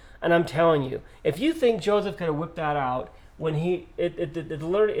 And I'm telling you, if you think Joseph could have whipped that out when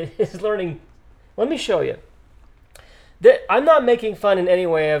his learning, let me show you. I'm not making fun in any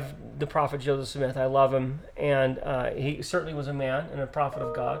way of the prophet Joseph Smith. I love him, and he certainly was a man and a prophet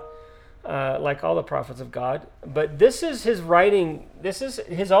of God, like all the prophets of God. But this is his writing. This is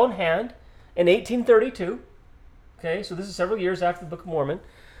his own hand in 1832. Okay, so this is several years after the Book of Mormon.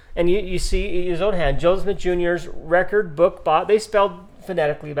 And you see his own hand, Joseph Smith Jr.'s record book bought. They spelled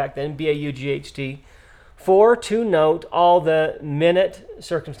phonetically back then, B-A-U-G-H-T. To note all the minute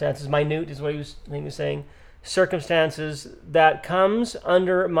circumstances. Minute is what he was saying. Circumstances that comes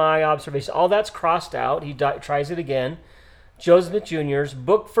under my observation. All that's crossed out. He tries it again. Joseph Smith Jr.'s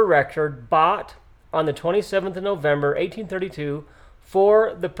book for record bought on the 27th of November, 1832,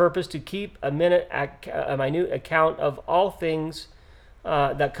 for the purpose to keep a minute account of all things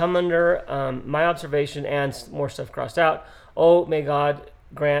that come under my observation, and more stuff crossed out. Oh, may God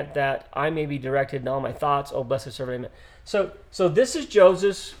grant that I may be directed in all my thoughts. Oh, blessed servant, amen. So this is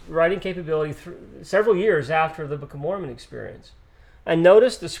Joseph's writing capability several years after the Book of Mormon experience. And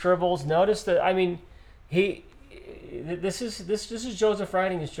notice the scribbles. Notice that, this is Joseph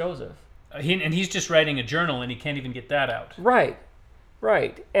writing as Joseph. And he's just writing a journal, and he can't even get that out. Right.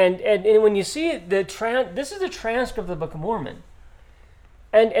 And when you see it, this is the transcript of the Book of Mormon.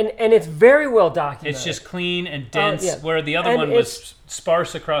 And it's very well documented. It's just clean and dense, where the other one was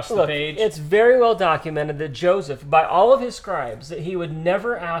sparse across the page. It's very well documented that Joseph, by all of his scribes, that he would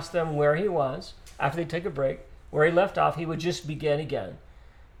never ask them where he was after they took a break, where he left off. He would just begin again.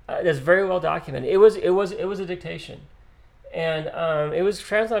 It's very well documented. It was a dictation, and it was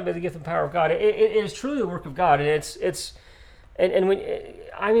translated by the gift and power of God. It is truly the work of God, and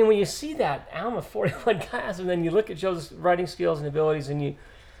when you see that Alma 41 guys, and then you look at Joseph's writing skills and abilities, and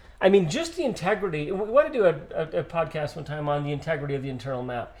just the integrity. We want to do a podcast one time on the integrity of the internal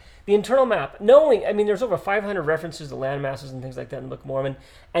map. The internal map, there's over 500 references to land masses and things like that in the Book of Mormon,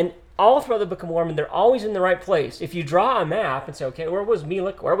 and all throughout the Book of Mormon, they're always in the right place. If you draw a map and say, okay, where was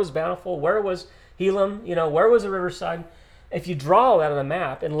Melech, where was Bountiful, where was Helam, where was the riverside? If you draw that on a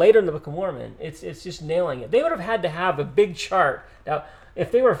map, and later in the Book of Mormon, it's just nailing it. They would have had to have a big chart. Now,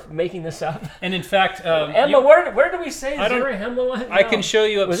 if they were making this up. And in fact, Emma, where do we say Zarahemla was? I can show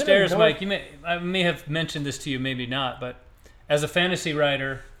you upstairs, Mike. I may have mentioned this to you, maybe not, but as a fantasy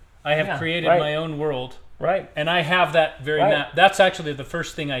writer, I have created my own world Right. And I have that very Right. map. That's actually the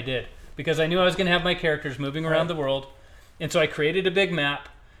first thing I did because I knew I was going to have my characters moving around the world. And so I created a big map.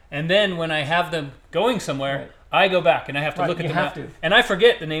 And then when I have them going somewhere, Right. I go back and I have to look at You the have map. to. And I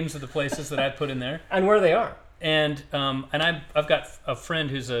forget the names of the places that I put in there. And where they are. And I've got a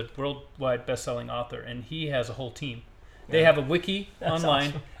friend who's a worldwide best-selling author, and he has a whole team. They have a wiki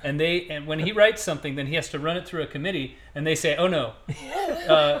online, awesome. and when he writes something, then he has to run it through a committee, and they say, "Oh no,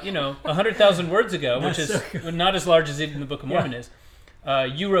 100,000 words ago, which is not as large as even the Book of Mormon is.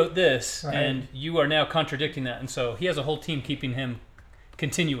 You wrote this, Right. and you are now contradicting that." And so he has a whole team keeping him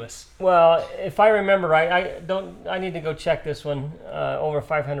continuous. Well, if I remember right, I need to go check this one. Over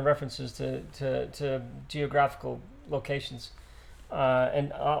 500 references to geographical locations,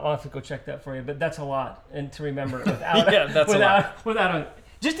 and I'll have to go check that for you. But that's a lot, and to remember without Yeah, that's a lot. without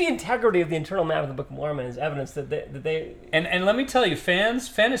just the integrity of the internal map of the Book of Mormon is evidence that they And let me tell you,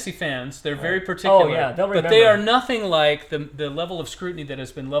 fantasy fans, they're very particular. Oh, yeah, they'll but they remember. are nothing like the level of scrutiny that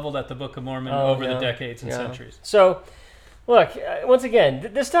has been leveled at the Book of Mormon over the decades and centuries. So, look, once again,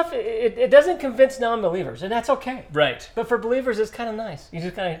 this stuff it doesn't convince non-believers, and that's okay. Right. But for believers, it's kind of nice. You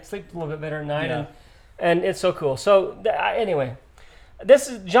just kind of sleep a little bit better at night, Yeah. and it's so cool. So anyway, this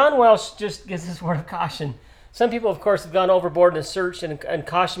is John Welsh just gives this word of caution. Some people, of course, have gone overboard in the search, and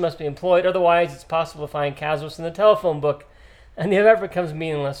caution must be employed. Otherwise, it's possible to find casuists in the telephone book, and the effort becomes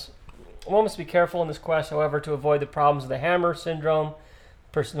meaningless. One must be careful in this quest, however, to avoid the problems of the hammer syndrome.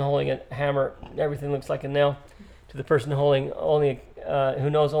 Person holding a hammer, everything looks like a nail. To the person holding only, who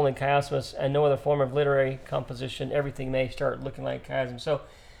knows only chiasmus and no other form of literary composition, everything may start looking like chiasm.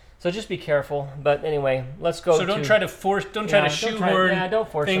 So just be careful. But anyway, let's go. So don't try to shoehorn don't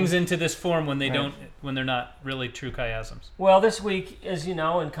force things them. into this form when they Right. when they're not really true chiasms. Well, this week, as you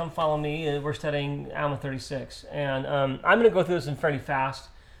know, and come follow me, we're studying Alma 36, and I'm going to go through this in fairly fast.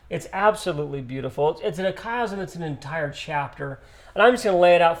 It's absolutely beautiful. It's a chiasm. It's an entire chapter. And I'm just going to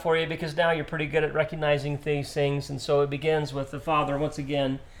lay it out for you because now you're pretty good at recognizing these things. And so it begins with the father, once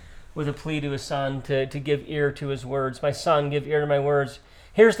again, with a plea to his son to give ear to his words. My son, give ear to my words.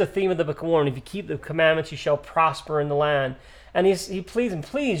 Here's the theme of the Book of Mormon. If you keep the commandments, you shall prosper in the land. And he pleads him,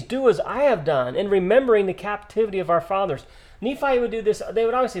 please do as I have done in remembering the captivity of our fathers. Nephi would do this. They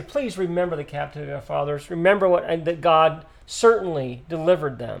would always say, please remember the captivity of our fathers. Remember that God certainly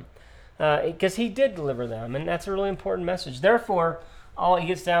delivered them. Because he did deliver them, and that's a really important message. Therefore, he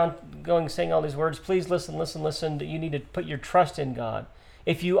gets down saying all these words, please listen, that you need to put your trust in God.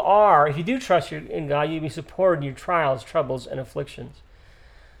 If you do trust in God, you'll be supported in your trials, troubles, and afflictions.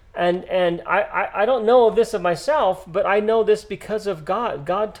 And I don't know of this of myself, but I know this because of God.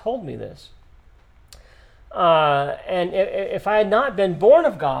 God told me this. And if I had not been born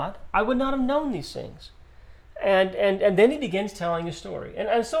of God, I would not have known these things. And then he begins telling his story. And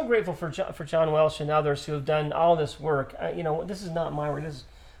I'm so grateful for John Welsh and others who have done all this work. This is not my work.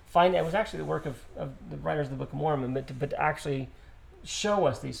 It was actually the work of the writers of the Book of Mormon, but to actually show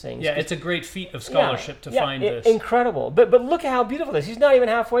us these things. Yeah, it's a great feat of scholarship to find this. Incredible. But look at how beautiful this is. He's not even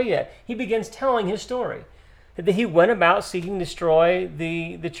halfway yet. He begins telling his story. That he went about seeking to destroy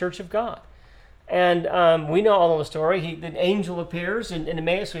the church of God. And we know all of the story. The angel appears in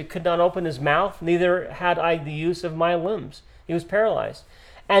Emmaus, so he could not open his mouth. Neither had I the use of my limbs. He was paralyzed.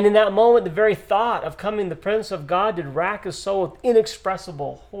 And in that moment, the very thought of coming the presence of God did rack his soul with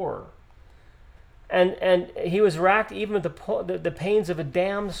inexpressible horror. And he was racked even with the pains of a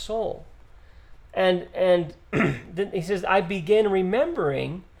damned soul. And then he says, I begin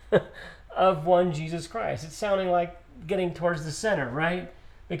remembering of one Jesus Christ. It's sounding like getting towards the center, right?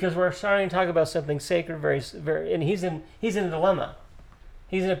 Because we're starting to talk about something sacred, and he's in a dilemma.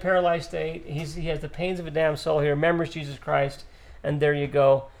 He's in a paralyzed state. He has the pains of a damned soul. He remembers Jesus Christ, and there you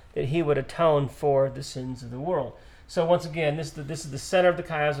go, that he would atone for the sins of the world. So once again, this is the center of the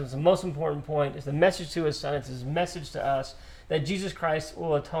chiasm. It's the most important point. It's the message to his son. It's his message to us that Jesus Christ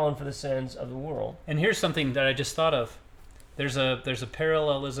will atone for the sins of the world. And here's something that I just thought of. There's a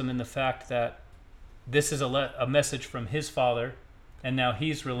parallelism in the fact that this is a message from his father, and now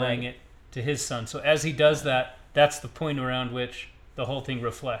he's relaying it to his son. So as he does that, that's the point around which the whole thing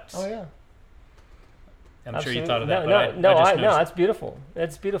reflects. Oh yeah. I'm Absolutely. sure you thought of that, No, that's beautiful.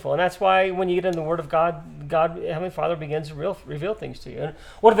 It's beautiful, and that's why when you get in the Word of God, Heavenly Father begins to reveal things to you. And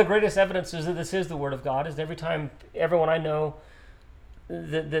one of the greatest evidences that this is the Word of God is every time everyone I know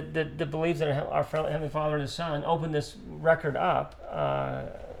that believes that our Heavenly Father and His Son open this record up,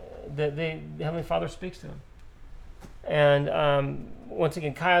 the Heavenly Father speaks to them. And once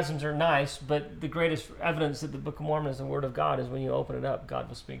again, chiasms are nice, but the greatest evidence that the Book of Mormon is the Word of God is when you open it up, God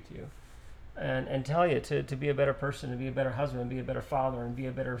will speak to you. And tell you to be a better person, to be a better husband, be a better father, and be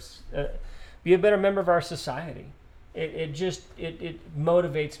a better be a better member of our society. It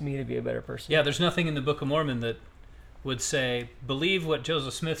motivates me to be a better person. Yeah, there's nothing in the Book of Mormon that would say, believe what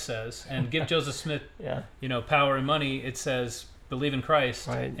Joseph Smith says and give Joseph Smith, power and money. It says, believe in Christ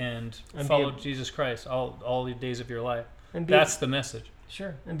and follow Jesus Christ all the days of your life. That's the message.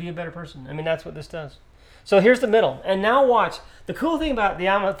 Sure, and be a better person. I mean, that's what this does. So here's the middle. And now watch. The cool thing about the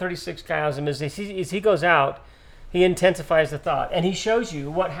Alma 36 chiasm is he goes out, he intensifies the thought, and he shows you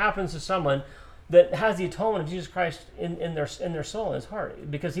what happens to someone that has the atonement of Jesus Christ in their soul, in his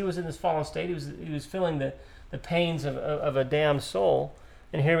heart. Because he was in this fallen state, he was feeling the pains of a damned soul.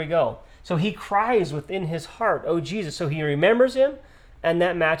 And here we go. So he cries within his heart, "Oh Jesus." So he remembers him, and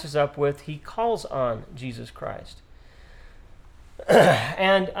that matches up with he calls on Jesus Christ.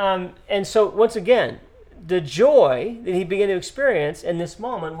 And so once again, the joy that he began to experience in this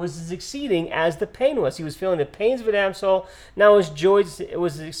moment was as exceeding as the pain was. He was feeling the pains of a damned soul. Now his joy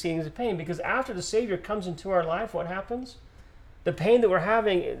was as exceeding as the pain. Because after the Savior comes into our life, what happens? The pain that we're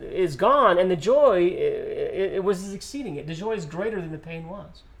having is gone, and the joy, it was as exceeding it. The joy is greater than the pain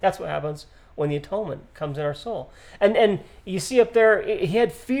was. That's what happens when the atonement comes in our soul. And you see up there, he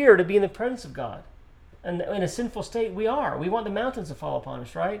had fear to be in the presence of God. And in a sinful state, we are. We want the mountains to fall upon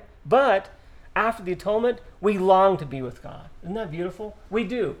us, right? But after the atonement, we long to be with God. Isn't that beautiful? We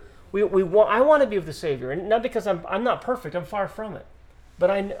do. I want to be with the Savior, and not because I'm not perfect. I'm far from it.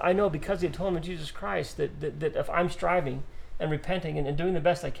 But I know because of the atonement of Jesus Christ that if I'm striving and repenting and doing the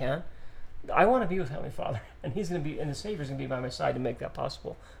best I can, I want to be with Heavenly Father, and He's going to be, and the Savior's going to be by my side to make that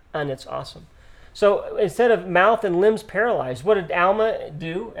possible, and it's awesome. So instead of mouth and limbs paralyzed, what did Alma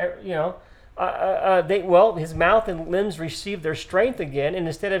do? His mouth and limbs received their strength again, and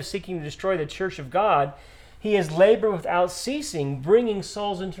instead of seeking to destroy the church of God, he has labored without ceasing, bringing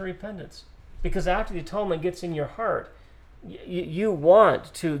souls into repentance. Because after the atonement gets in your heart, you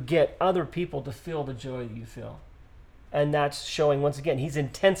want to get other people to feel the joy that you feel. And that's showing, once again, he's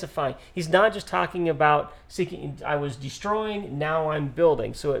intensifying. He's not just talking about seeking, I was destroying, now I'm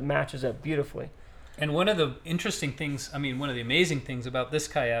building. So it matches up beautifully. And one of the interesting things, one of the amazing things about this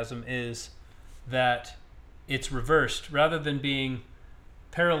chiasm is that it's reversed. Rather than being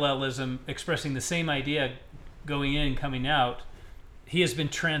parallelism, expressing the same idea going in and coming out, he has been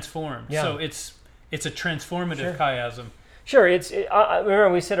transformed. Yeah. So it's a transformative chiasm. Sure, remember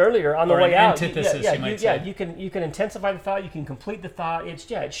we said earlier on the way out. Antithesis, you might say. You can intensify the thought. You can complete the thought. It's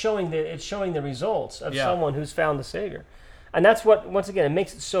showing the results of someone who's found the Savior, and that's what, once again, it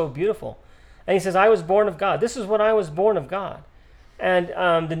makes it so beautiful. And he says, "I was born of God. This is what I was born of God, and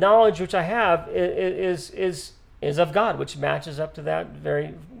the knowledge which I have is of God," which matches up to that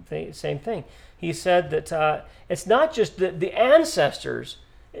very same thing. He said that it's not just the ancestors.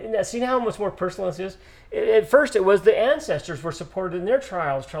 See how much more personal this is? At first, it was the ancestors were supported in their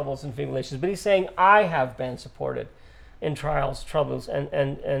trials, troubles, and tribulations. But he's saying, I have been supported in trials, troubles,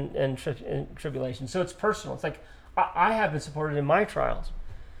 and tribulations. So it's personal. It's like, I have been supported in my trials.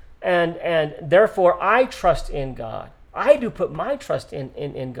 And therefore, I trust in God. I do put my trust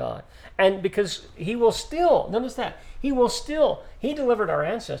in God. And because he will still, notice that, he delivered our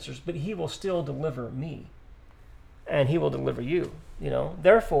ancestors, but he will still deliver me. And he will deliver you.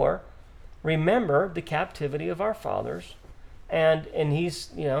 Therefore, remember the captivity of our fathers, and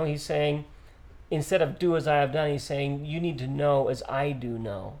he's saying, instead of do as I have done, he's saying you need to know as I do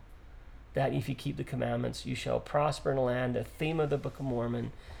know, that if you keep the commandments, you shall prosper in the land. The theme of the Book of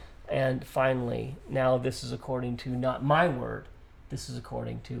Mormon, and finally, now this is according to not my word, this is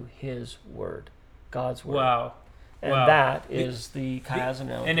according to His word, God's word. Wow, and that is the chiasm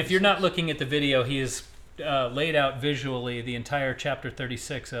now. And if you're not looking at the video, he is laid out visually the entire chapter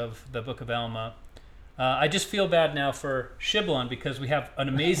 36 of the Book of Alma. I just feel bad now for Shiblon because we have an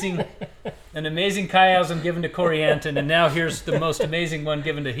amazing chiasm given to Corianton, and now here's the most amazing one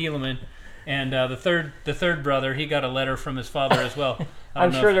given to Helaman. And the third brother, he got a letter from his father as well.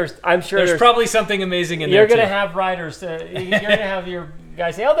 I'm sure there's probably something amazing in there. You're going to have writers. You're going to have your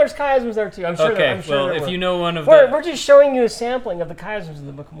guys say, "Oh, there's chiasms there too." I'm sure. Okay. If you know one of we're just showing you a sampling of the chiasms of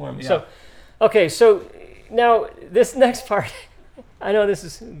the Book of Mormon. Yeah. So now this next part, I know this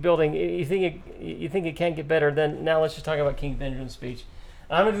is building. You think it can't get better? Then now let's just talk about King Benjamin's speech.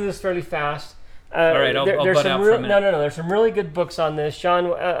 I'm going to do this fairly fast. All right, I'll butt out for a minute. No. There's some really good books on this,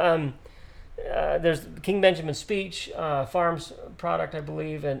 John. There's King Benjamin's speech, Farms product, I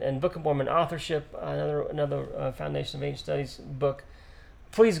believe, and Book of Mormon authorship, another Foundation of Ancient Studies book.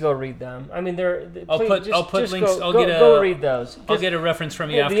 Please go read them. I'll put links. Go read those. I'll get a reference from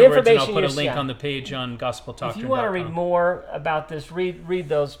you afterwards, and I'll put a link on the page on GospelTalk. If you want to read more about this, read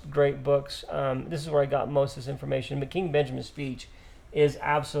those great books. This is where I got most of this information. But King Benjamin's speech is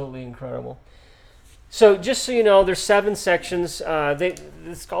absolutely incredible. So just so you know, there's 7 sections. The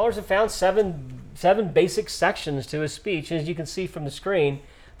scholars have found seven basic sections to his speech. As you can see from the screen,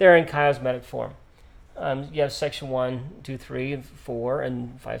 they're in chiasmatic form. You have section 1, 2, 3, and 4,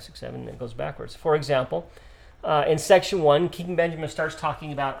 and 5, 6, 7, and it goes backwards. For example, in section 1, King Benjamin starts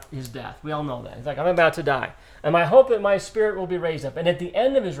talking about his death. We all know that. He's like, I'm about to die. And I hope that my spirit will be raised up. And at the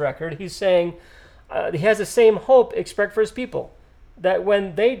end of his record, he's saying he has the same hope expressed for his people, that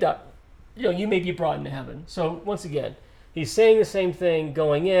when they die, you may be brought into heaven. So once again, he's saying the same thing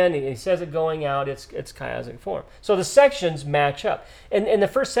going in. He says it going out. It's chiastic form. So the sections match up. In the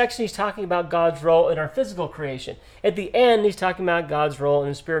first section, he's talking about God's role in our physical creation. At the end, he's talking about God's role in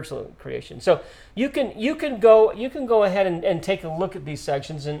the spiritual creation. So you can go ahead and take a look at these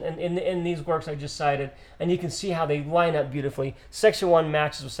sections and in these works I just cited, and you can see how they line up beautifully. Section 1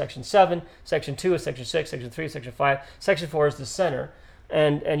 matches with section 7. Section 2 is section 6. Section 3 is section 5. Section 4 is the center.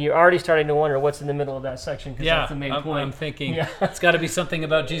 And you're already starting to wonder what's in the middle of that section, because that's the main point. I'm thinking it's got to be something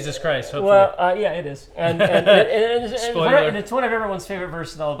about Jesus Christ. Hopefully. Well, yeah, it is. And it's one of everyone's favorite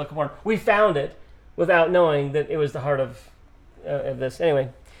verses in all the Book of Mormon. We found it without knowing that it was the heart of this. Anyway,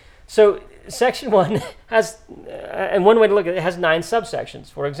 so section 1 has, and one way to look at it, has 9 subsections.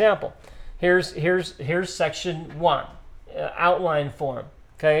 For example, here's section 1, outline form.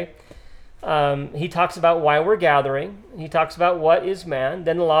 Okay. He talks about why we're gathering. He talks about what is man.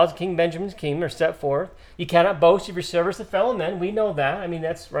 Then the laws of King Benjamin's kingdom are set forth. You cannot boast of your service to fellow men. We know that. I mean,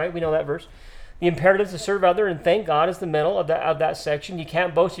 that's right. We know that verse. The imperative to serve other and thank God is the middle of that section. You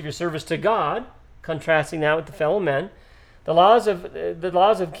can't boast of your service to God, contrasting that with the fellow men. The laws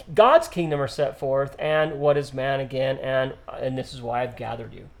of God's kingdom are set forth, and what is man again, and this is why I've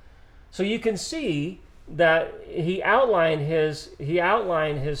gathered you. So you can see that he outlined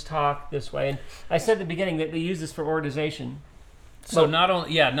his talk this way. And I said at the beginning that they use this for organization. So not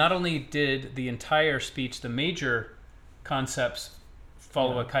only did the entire speech, the major concepts,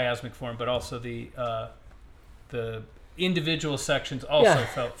 follow a chiasmic form, but also the individual sections also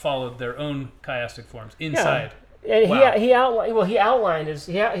followed their own chiastic forms inside. Yeah. And he outlined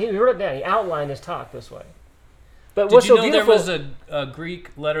he wrote it down. He outlined his talk this way. But did you know there was a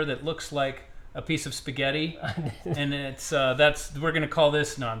Greek letter that looks like a piece of spaghetti, and it's we're going to call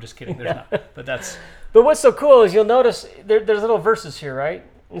this. No, I'm just kidding. There's not. But that's. But what's so cool is you'll notice there's little verses here, right?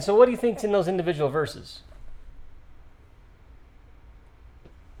 And so, what do you think's in those individual verses?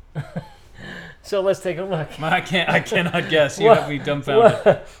 So let's take a look. I cannot guess. You have me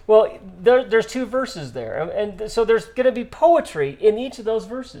dumbfounded. Well, there's 2 verses there, and so there's going to be poetry in each of those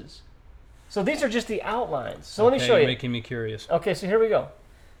verses. So these are just the outlines. So let me show you. You're making me curious. Okay, so here we go.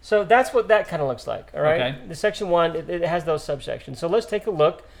 So that's what that kind of looks like, all right? Okay. The section 1, it has those subsections. So let's take a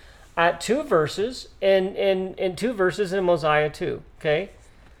look at 2 verses in 2 verses in Mosiah 2, okay?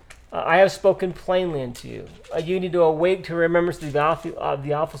 I have spoken plainly unto you. You need to awake to remembrance of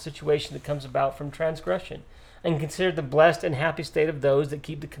the awful situation that comes about from transgression, and consider the blessed and happy state of those that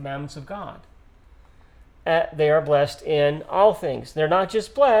keep the commandments of God. They are blessed in all things. They're not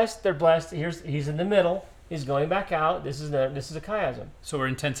just blessed, they're blessed. He's in the middle. He's going back out. This is a chiasm. So we're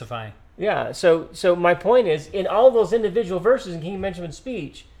intensifying. Yeah. So my point is, in all those individual verses in King Benjamin's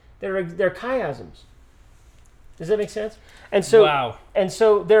speech, they're chiasms. Does that make sense? And so, wow. And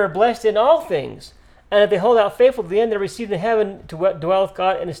so they're blessed in all things, and if they hold out faithful to the end, they're received in heaven to dwell with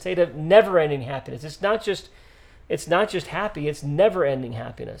God in a state of never-ending happiness. It's not just happy; it's never-ending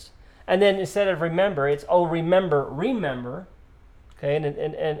happiness. And then instead of remember, it's remember. Okay,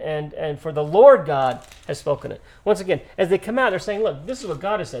 and for the Lord God has spoken it. Once again, as they come out, they're saying, look, this is what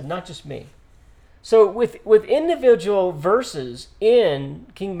God has said, not just me. So with individual verses in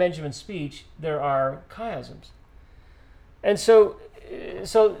King Benjamin's speech, there are chiasms. And so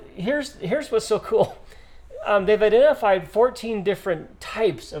here's what's so cool. They've identified 14 different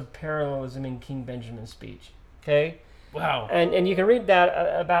types of parallelism in King Benjamin's speech. Okay? Wow. And you can read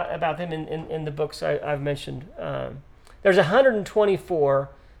that about them in the books I've mentioned. There's 124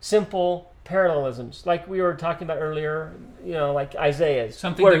 simple parallelisms, like we were talking about earlier, like Isaiah's.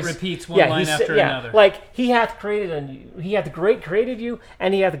 Something that repeats one line after another. Like, he hath created unto you. He hath created you,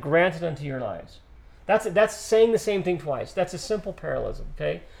 and he hath granted unto your lives. That's saying the same thing twice. That's a simple parallelism,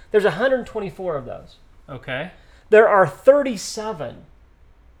 okay? There's 124 of those. Okay. There are 37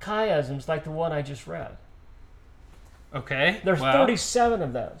 chiasms like the one I just read. Okay. There's 37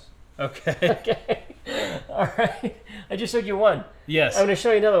 of those. Okay. Okay. All right. I just showed you one. Yes. I'm going to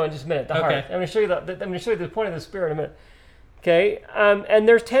show you another one in just a minute. The heart. I'm going to show you the point of the Spirit in a minute. Okay. And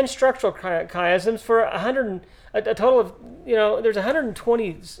there's 10 structural chiasms for a total of there's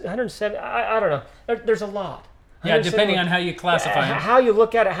 120, 170. I don't know. There's a lot. Yeah, depending on how you classify them. How you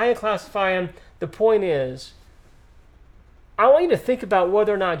look at it, how you classify them. The point is, I want you to think about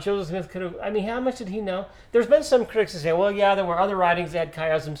whether or not Joseph Smith could have. I mean, how much did he know? There's been some critics that say, well, yeah, there were other writings that had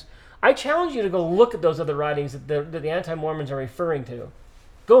chiasms. I challenge you to go look at those other writings that the anti-Mormons are referring to.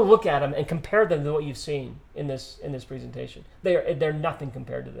 Go look at them and compare them to what you've seen in this presentation. They're nothing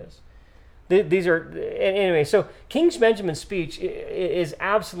compared to this. These are anyway. So King Benjamin's speech is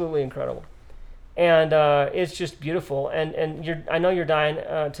absolutely incredible, and it's just beautiful. And I know you're dying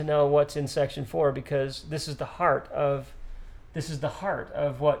to know what's in section 4, because this is the heart of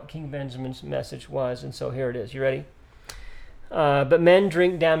what King Benjamin's message was. And so here it is. You ready? But men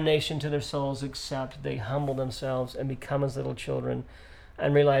drink damnation to their souls, except they humble themselves and become as little children,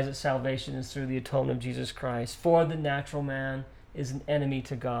 and realize that salvation is through the atonement of Jesus Christ. For the natural man is an enemy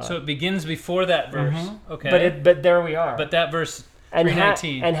to God. So it begins before that verse. Mm-hmm. Okay. But there we are. But that verse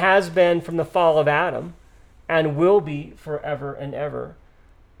 3:19 and has been from the fall of Adam, and will be forever and ever,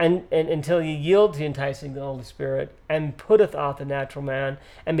 and until ye yield to the enticing of the Holy Spirit, and putteth off the natural man,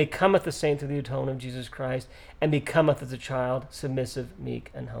 and becometh the saint through the atonement of Jesus Christ, and becometh as a child, submissive,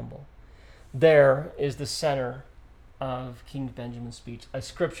 meek, and humble. There is the center of King Benjamin's speech, a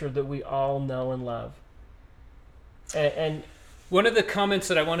scripture that we all know and love. And one of the comments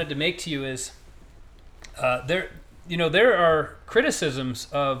that I wanted to make to you is there are criticisms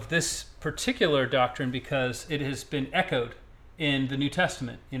of this particular doctrine because it has been echoed in the New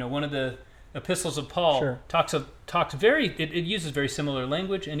Testament. One of the epistles of Paul it uses very similar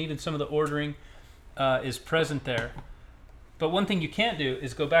language, and even some of the ordering is present there. But one thing you can't do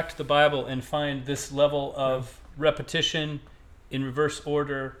is go back to the Bible and find this level of repetition in reverse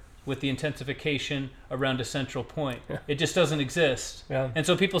order with the intensification around a central point. Yeah. It just doesn't exist. Yeah. And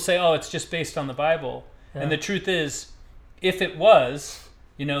so people say, oh, it's just based on the Bible. Yeah. And the truth is, if it was,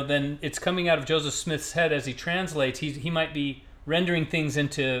 then it's coming out of Joseph Smith's head as he translates. He might be rendering things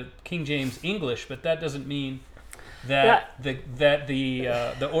into King James English, but that doesn't mean that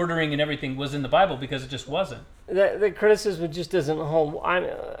the ordering and everything was in the Bible, because it just wasn't. The criticism just doesn't hold.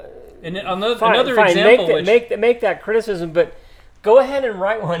 Another example, make that criticism, but go ahead and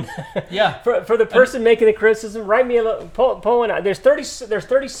write one. Yeah. For the person making the criticism, write me pull one out. There's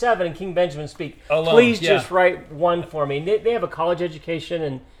 37 in King Benjamin's speech. Please just write one for me. They have a college education,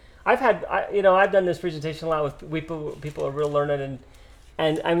 and I've done this presentation a lot with people who are real learned,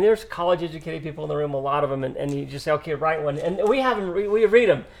 and I mean, there's college educated people in the room, a lot of them, and you just say, okay, write one, and we read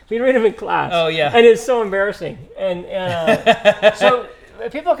them. We read them in class. Oh yeah. And it's so embarrassing, and so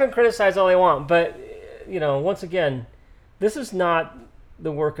people can criticize all they want, but once again, this is not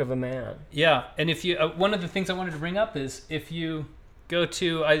the work of a man. Yeah, and if you one of the things I wanted to bring up is if you go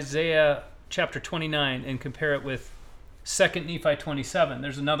to Isaiah chapter 29 and compare it with 2 Nephi 27,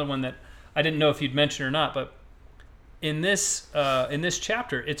 there's another one that I didn't know if you'd mention or not, but in this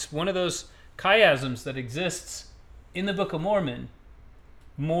chapter, it's one of those chiasms that exists in the Book of Mormon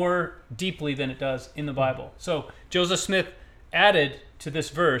more deeply than it does in the Bible. So Joseph Smith added to this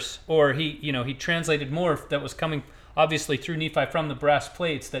verse, or he translated more that was coming obviously through Nephi from the brass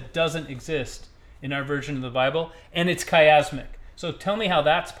plates that doesn't exist in our version of the Bible, and it's chiasmic. So tell me how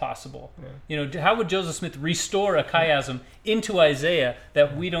that's possible. Yeah. How would Joseph Smith restore a chiasm into Isaiah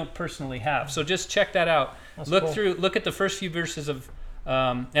that we don't personally have? So just check that out. That's cool. Look at the first few verses of,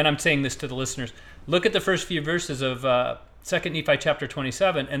 and I'm saying this to the listeners, look at the first few verses of 2 Nephi chapter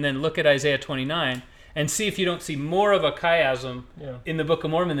 27, and then look at Isaiah 29, and see if you don't see more of a chiasm in the Book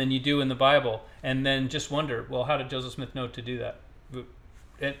of Mormon than you do in the Bible. And then just wonder, well, how did Joseph Smith know to do that?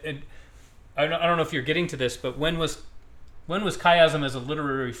 And I don't know if you're getting to this, but when was chiasm as a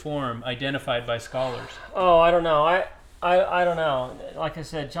literary form identified by scholars? Oh, I don't know. I don't know. Like I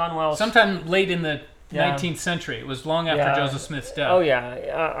said, John Wells. Sometime late in the 19th century. It was long after Joseph Smith's death. Oh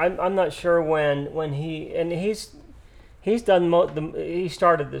yeah. I'm not sure when he's done he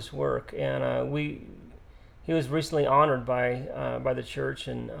started this work, and he was recently honored by the church,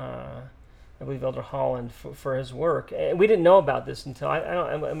 and I believe Elder Holland for his work. And we didn't know about this until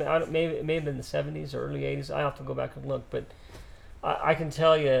maybe it may have been the 70s or early 80s. I have to go back and look, but I can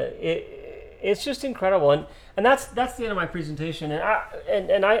tell you it's just incredible. And that's the end of my presentation.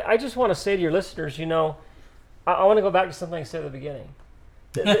 And I just want to say to your listeners, I want to go back to something I said at the beginning.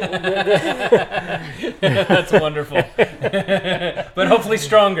 That's wonderful. But hopefully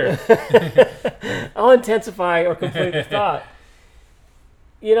stronger. I'll intensify or complete the thought.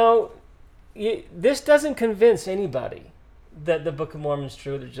 This doesn't convince anybody that the Book of Mormon is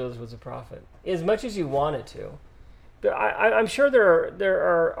true, that Joseph was a prophet, as much as you want it to. But I'm sure there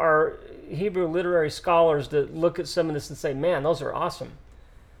are Hebrew literary scholars that look at some of this and say, man, those are awesome.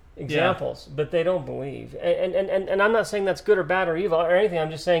 examples, but they don't believe. And I'm not saying that's good or bad or evil or anything.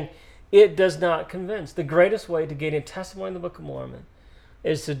 I'm just saying it does not convince. The greatest way to gain a testimony in the Book of Mormon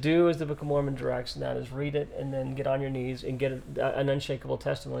is to do as the Book of Mormon directs, and that is read it and then get on your knees and get an unshakable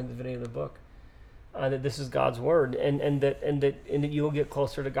testimony in the divinity of the book. That this is God's word, and that you will get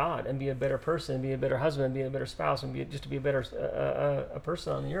closer to God and be a better person, and be a better husband, and be a better spouse, and just to be a better a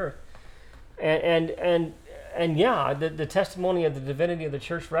person on the earth. And yeah, the testimony of the divinity of the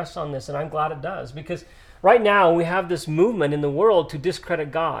church rests on this, and I'm glad it does, because right now we have this movement in the world to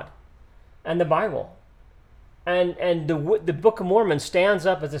discredit God and the Bible, and the Book of Mormon stands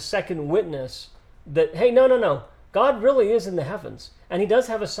up as a second witness that, hey, no, God really is in the heavens, and He does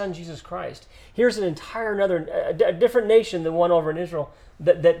have a Son, Jesus Christ. Here's an entire a different nation than one over in Israel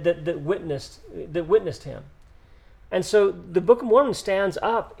that witnessed Him. And so the Book of Mormon stands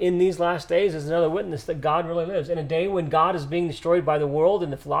up in these last days as another witness that God really lives. In a day when God is being destroyed by the world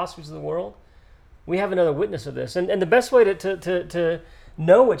and the philosophies of the world, we have another witness of this. And the best way to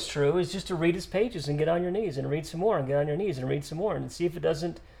know it's true is just to read its pages and get on your knees and read some more and get on your knees and read some more and see if it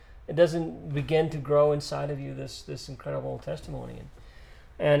doesn't begin to grow inside of you this incredible testimony.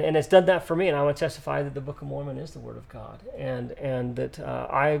 And it's done that for me, and I want to testify that the Book of Mormon is the Word of God, and that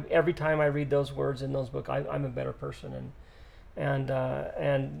every time I read those words in those books, I'm a better person,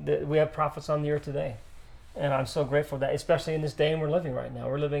 and we have prophets on the earth today, and I'm so grateful for that, especially in this day we're living right now.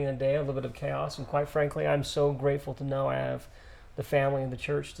 We're living in a day of a little bit of chaos, and quite frankly, I'm so grateful to know I have the family and the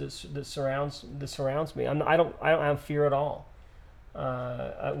church that surrounds me. I don't have fear at all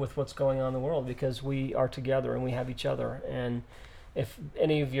with what's going on in the world, because we are together and we have each other. And if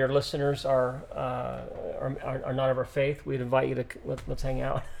any of your listeners are not of our faith, we'd invite you to let's hang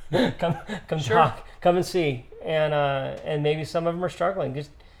out, come Sure. talk, come and see, and maybe some of them are struggling.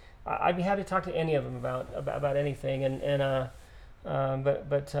 Just I'd be happy to talk to any of them about anything.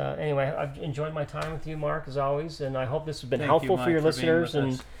 But anyway, I've enjoyed my time with you, Mark, as always, and I hope this has been helpful for your listeners,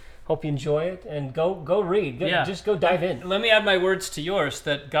 and hope you enjoy it. And go read. Just go dive in. Let me add my words to yours,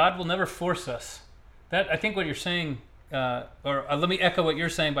 that God will never force us. That, I think what you're saying, let me echo what you're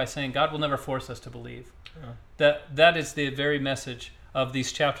saying by saying God will never force us to believe. That is the very message of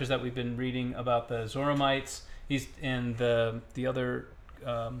these chapters that we've been reading about the Zoramites and the other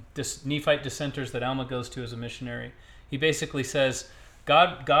Nephite dissenters that Alma goes to as a missionary. He basically says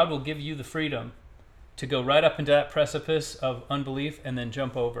God will give you the freedom to go right up into that precipice of unbelief and then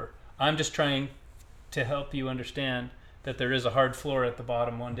jump over. I'm just trying to help you understand that there is a hard floor at the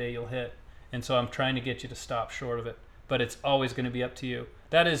bottom one day you'll hit. And so I'm trying to get you to stop short of it. But it's always going to be up to you.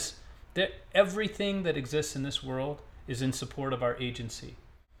 Everything that exists in this world is in support of our agency.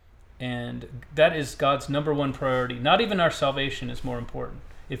 And that is God's number one priority. Not even our salvation is more important,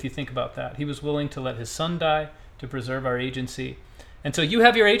 if you think about that. He was willing to let His Son die to preserve our agency. And so you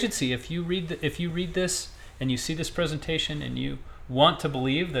have your agency. If you read this and you see this presentation and you want to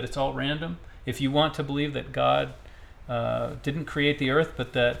believe that it's all random, if you want to believe that God didn't create the earth,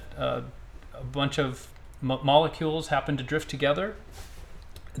 but that a bunch of molecules happen to drift together,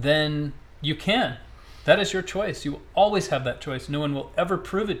 then you can. That is your choice. You will always have that choice. No one will ever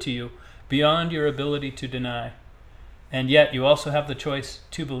prove it to you beyond your ability to deny. And yet you also have the choice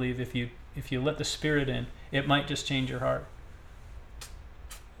to believe. If you let the Spirit in, it might just change your heart.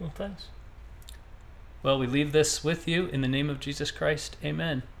 Well, thanks. Well, we leave this with you in the name of Jesus Christ.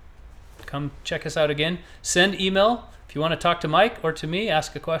 Amen. Come check us out again. Send email. If you want to talk to Mike or to me,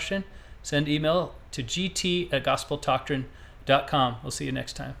 ask a question, send email to gt@gospeldoctrine.com. We'll see you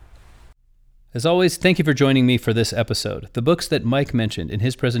next time. As always, thank you for joining me for this episode. The books that Mike mentioned in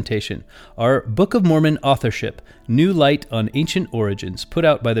his presentation are Book of Mormon Authorship, New Light on Ancient Origins, put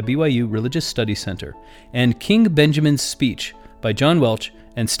out by the BYU Religious Studies Center, and King Benjamin's Speech by John Welch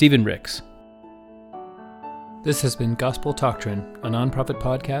and Stephen Ricks. This has been Gospel Doctrine, a nonprofit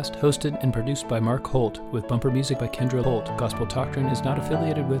podcast hosted and produced by Mark Holt with bumper music by Kendra Holt. Gospel Doctrine is not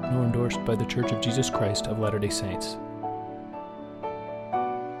affiliated with nor endorsed by The Church of Jesus Christ of Latter-day Saints.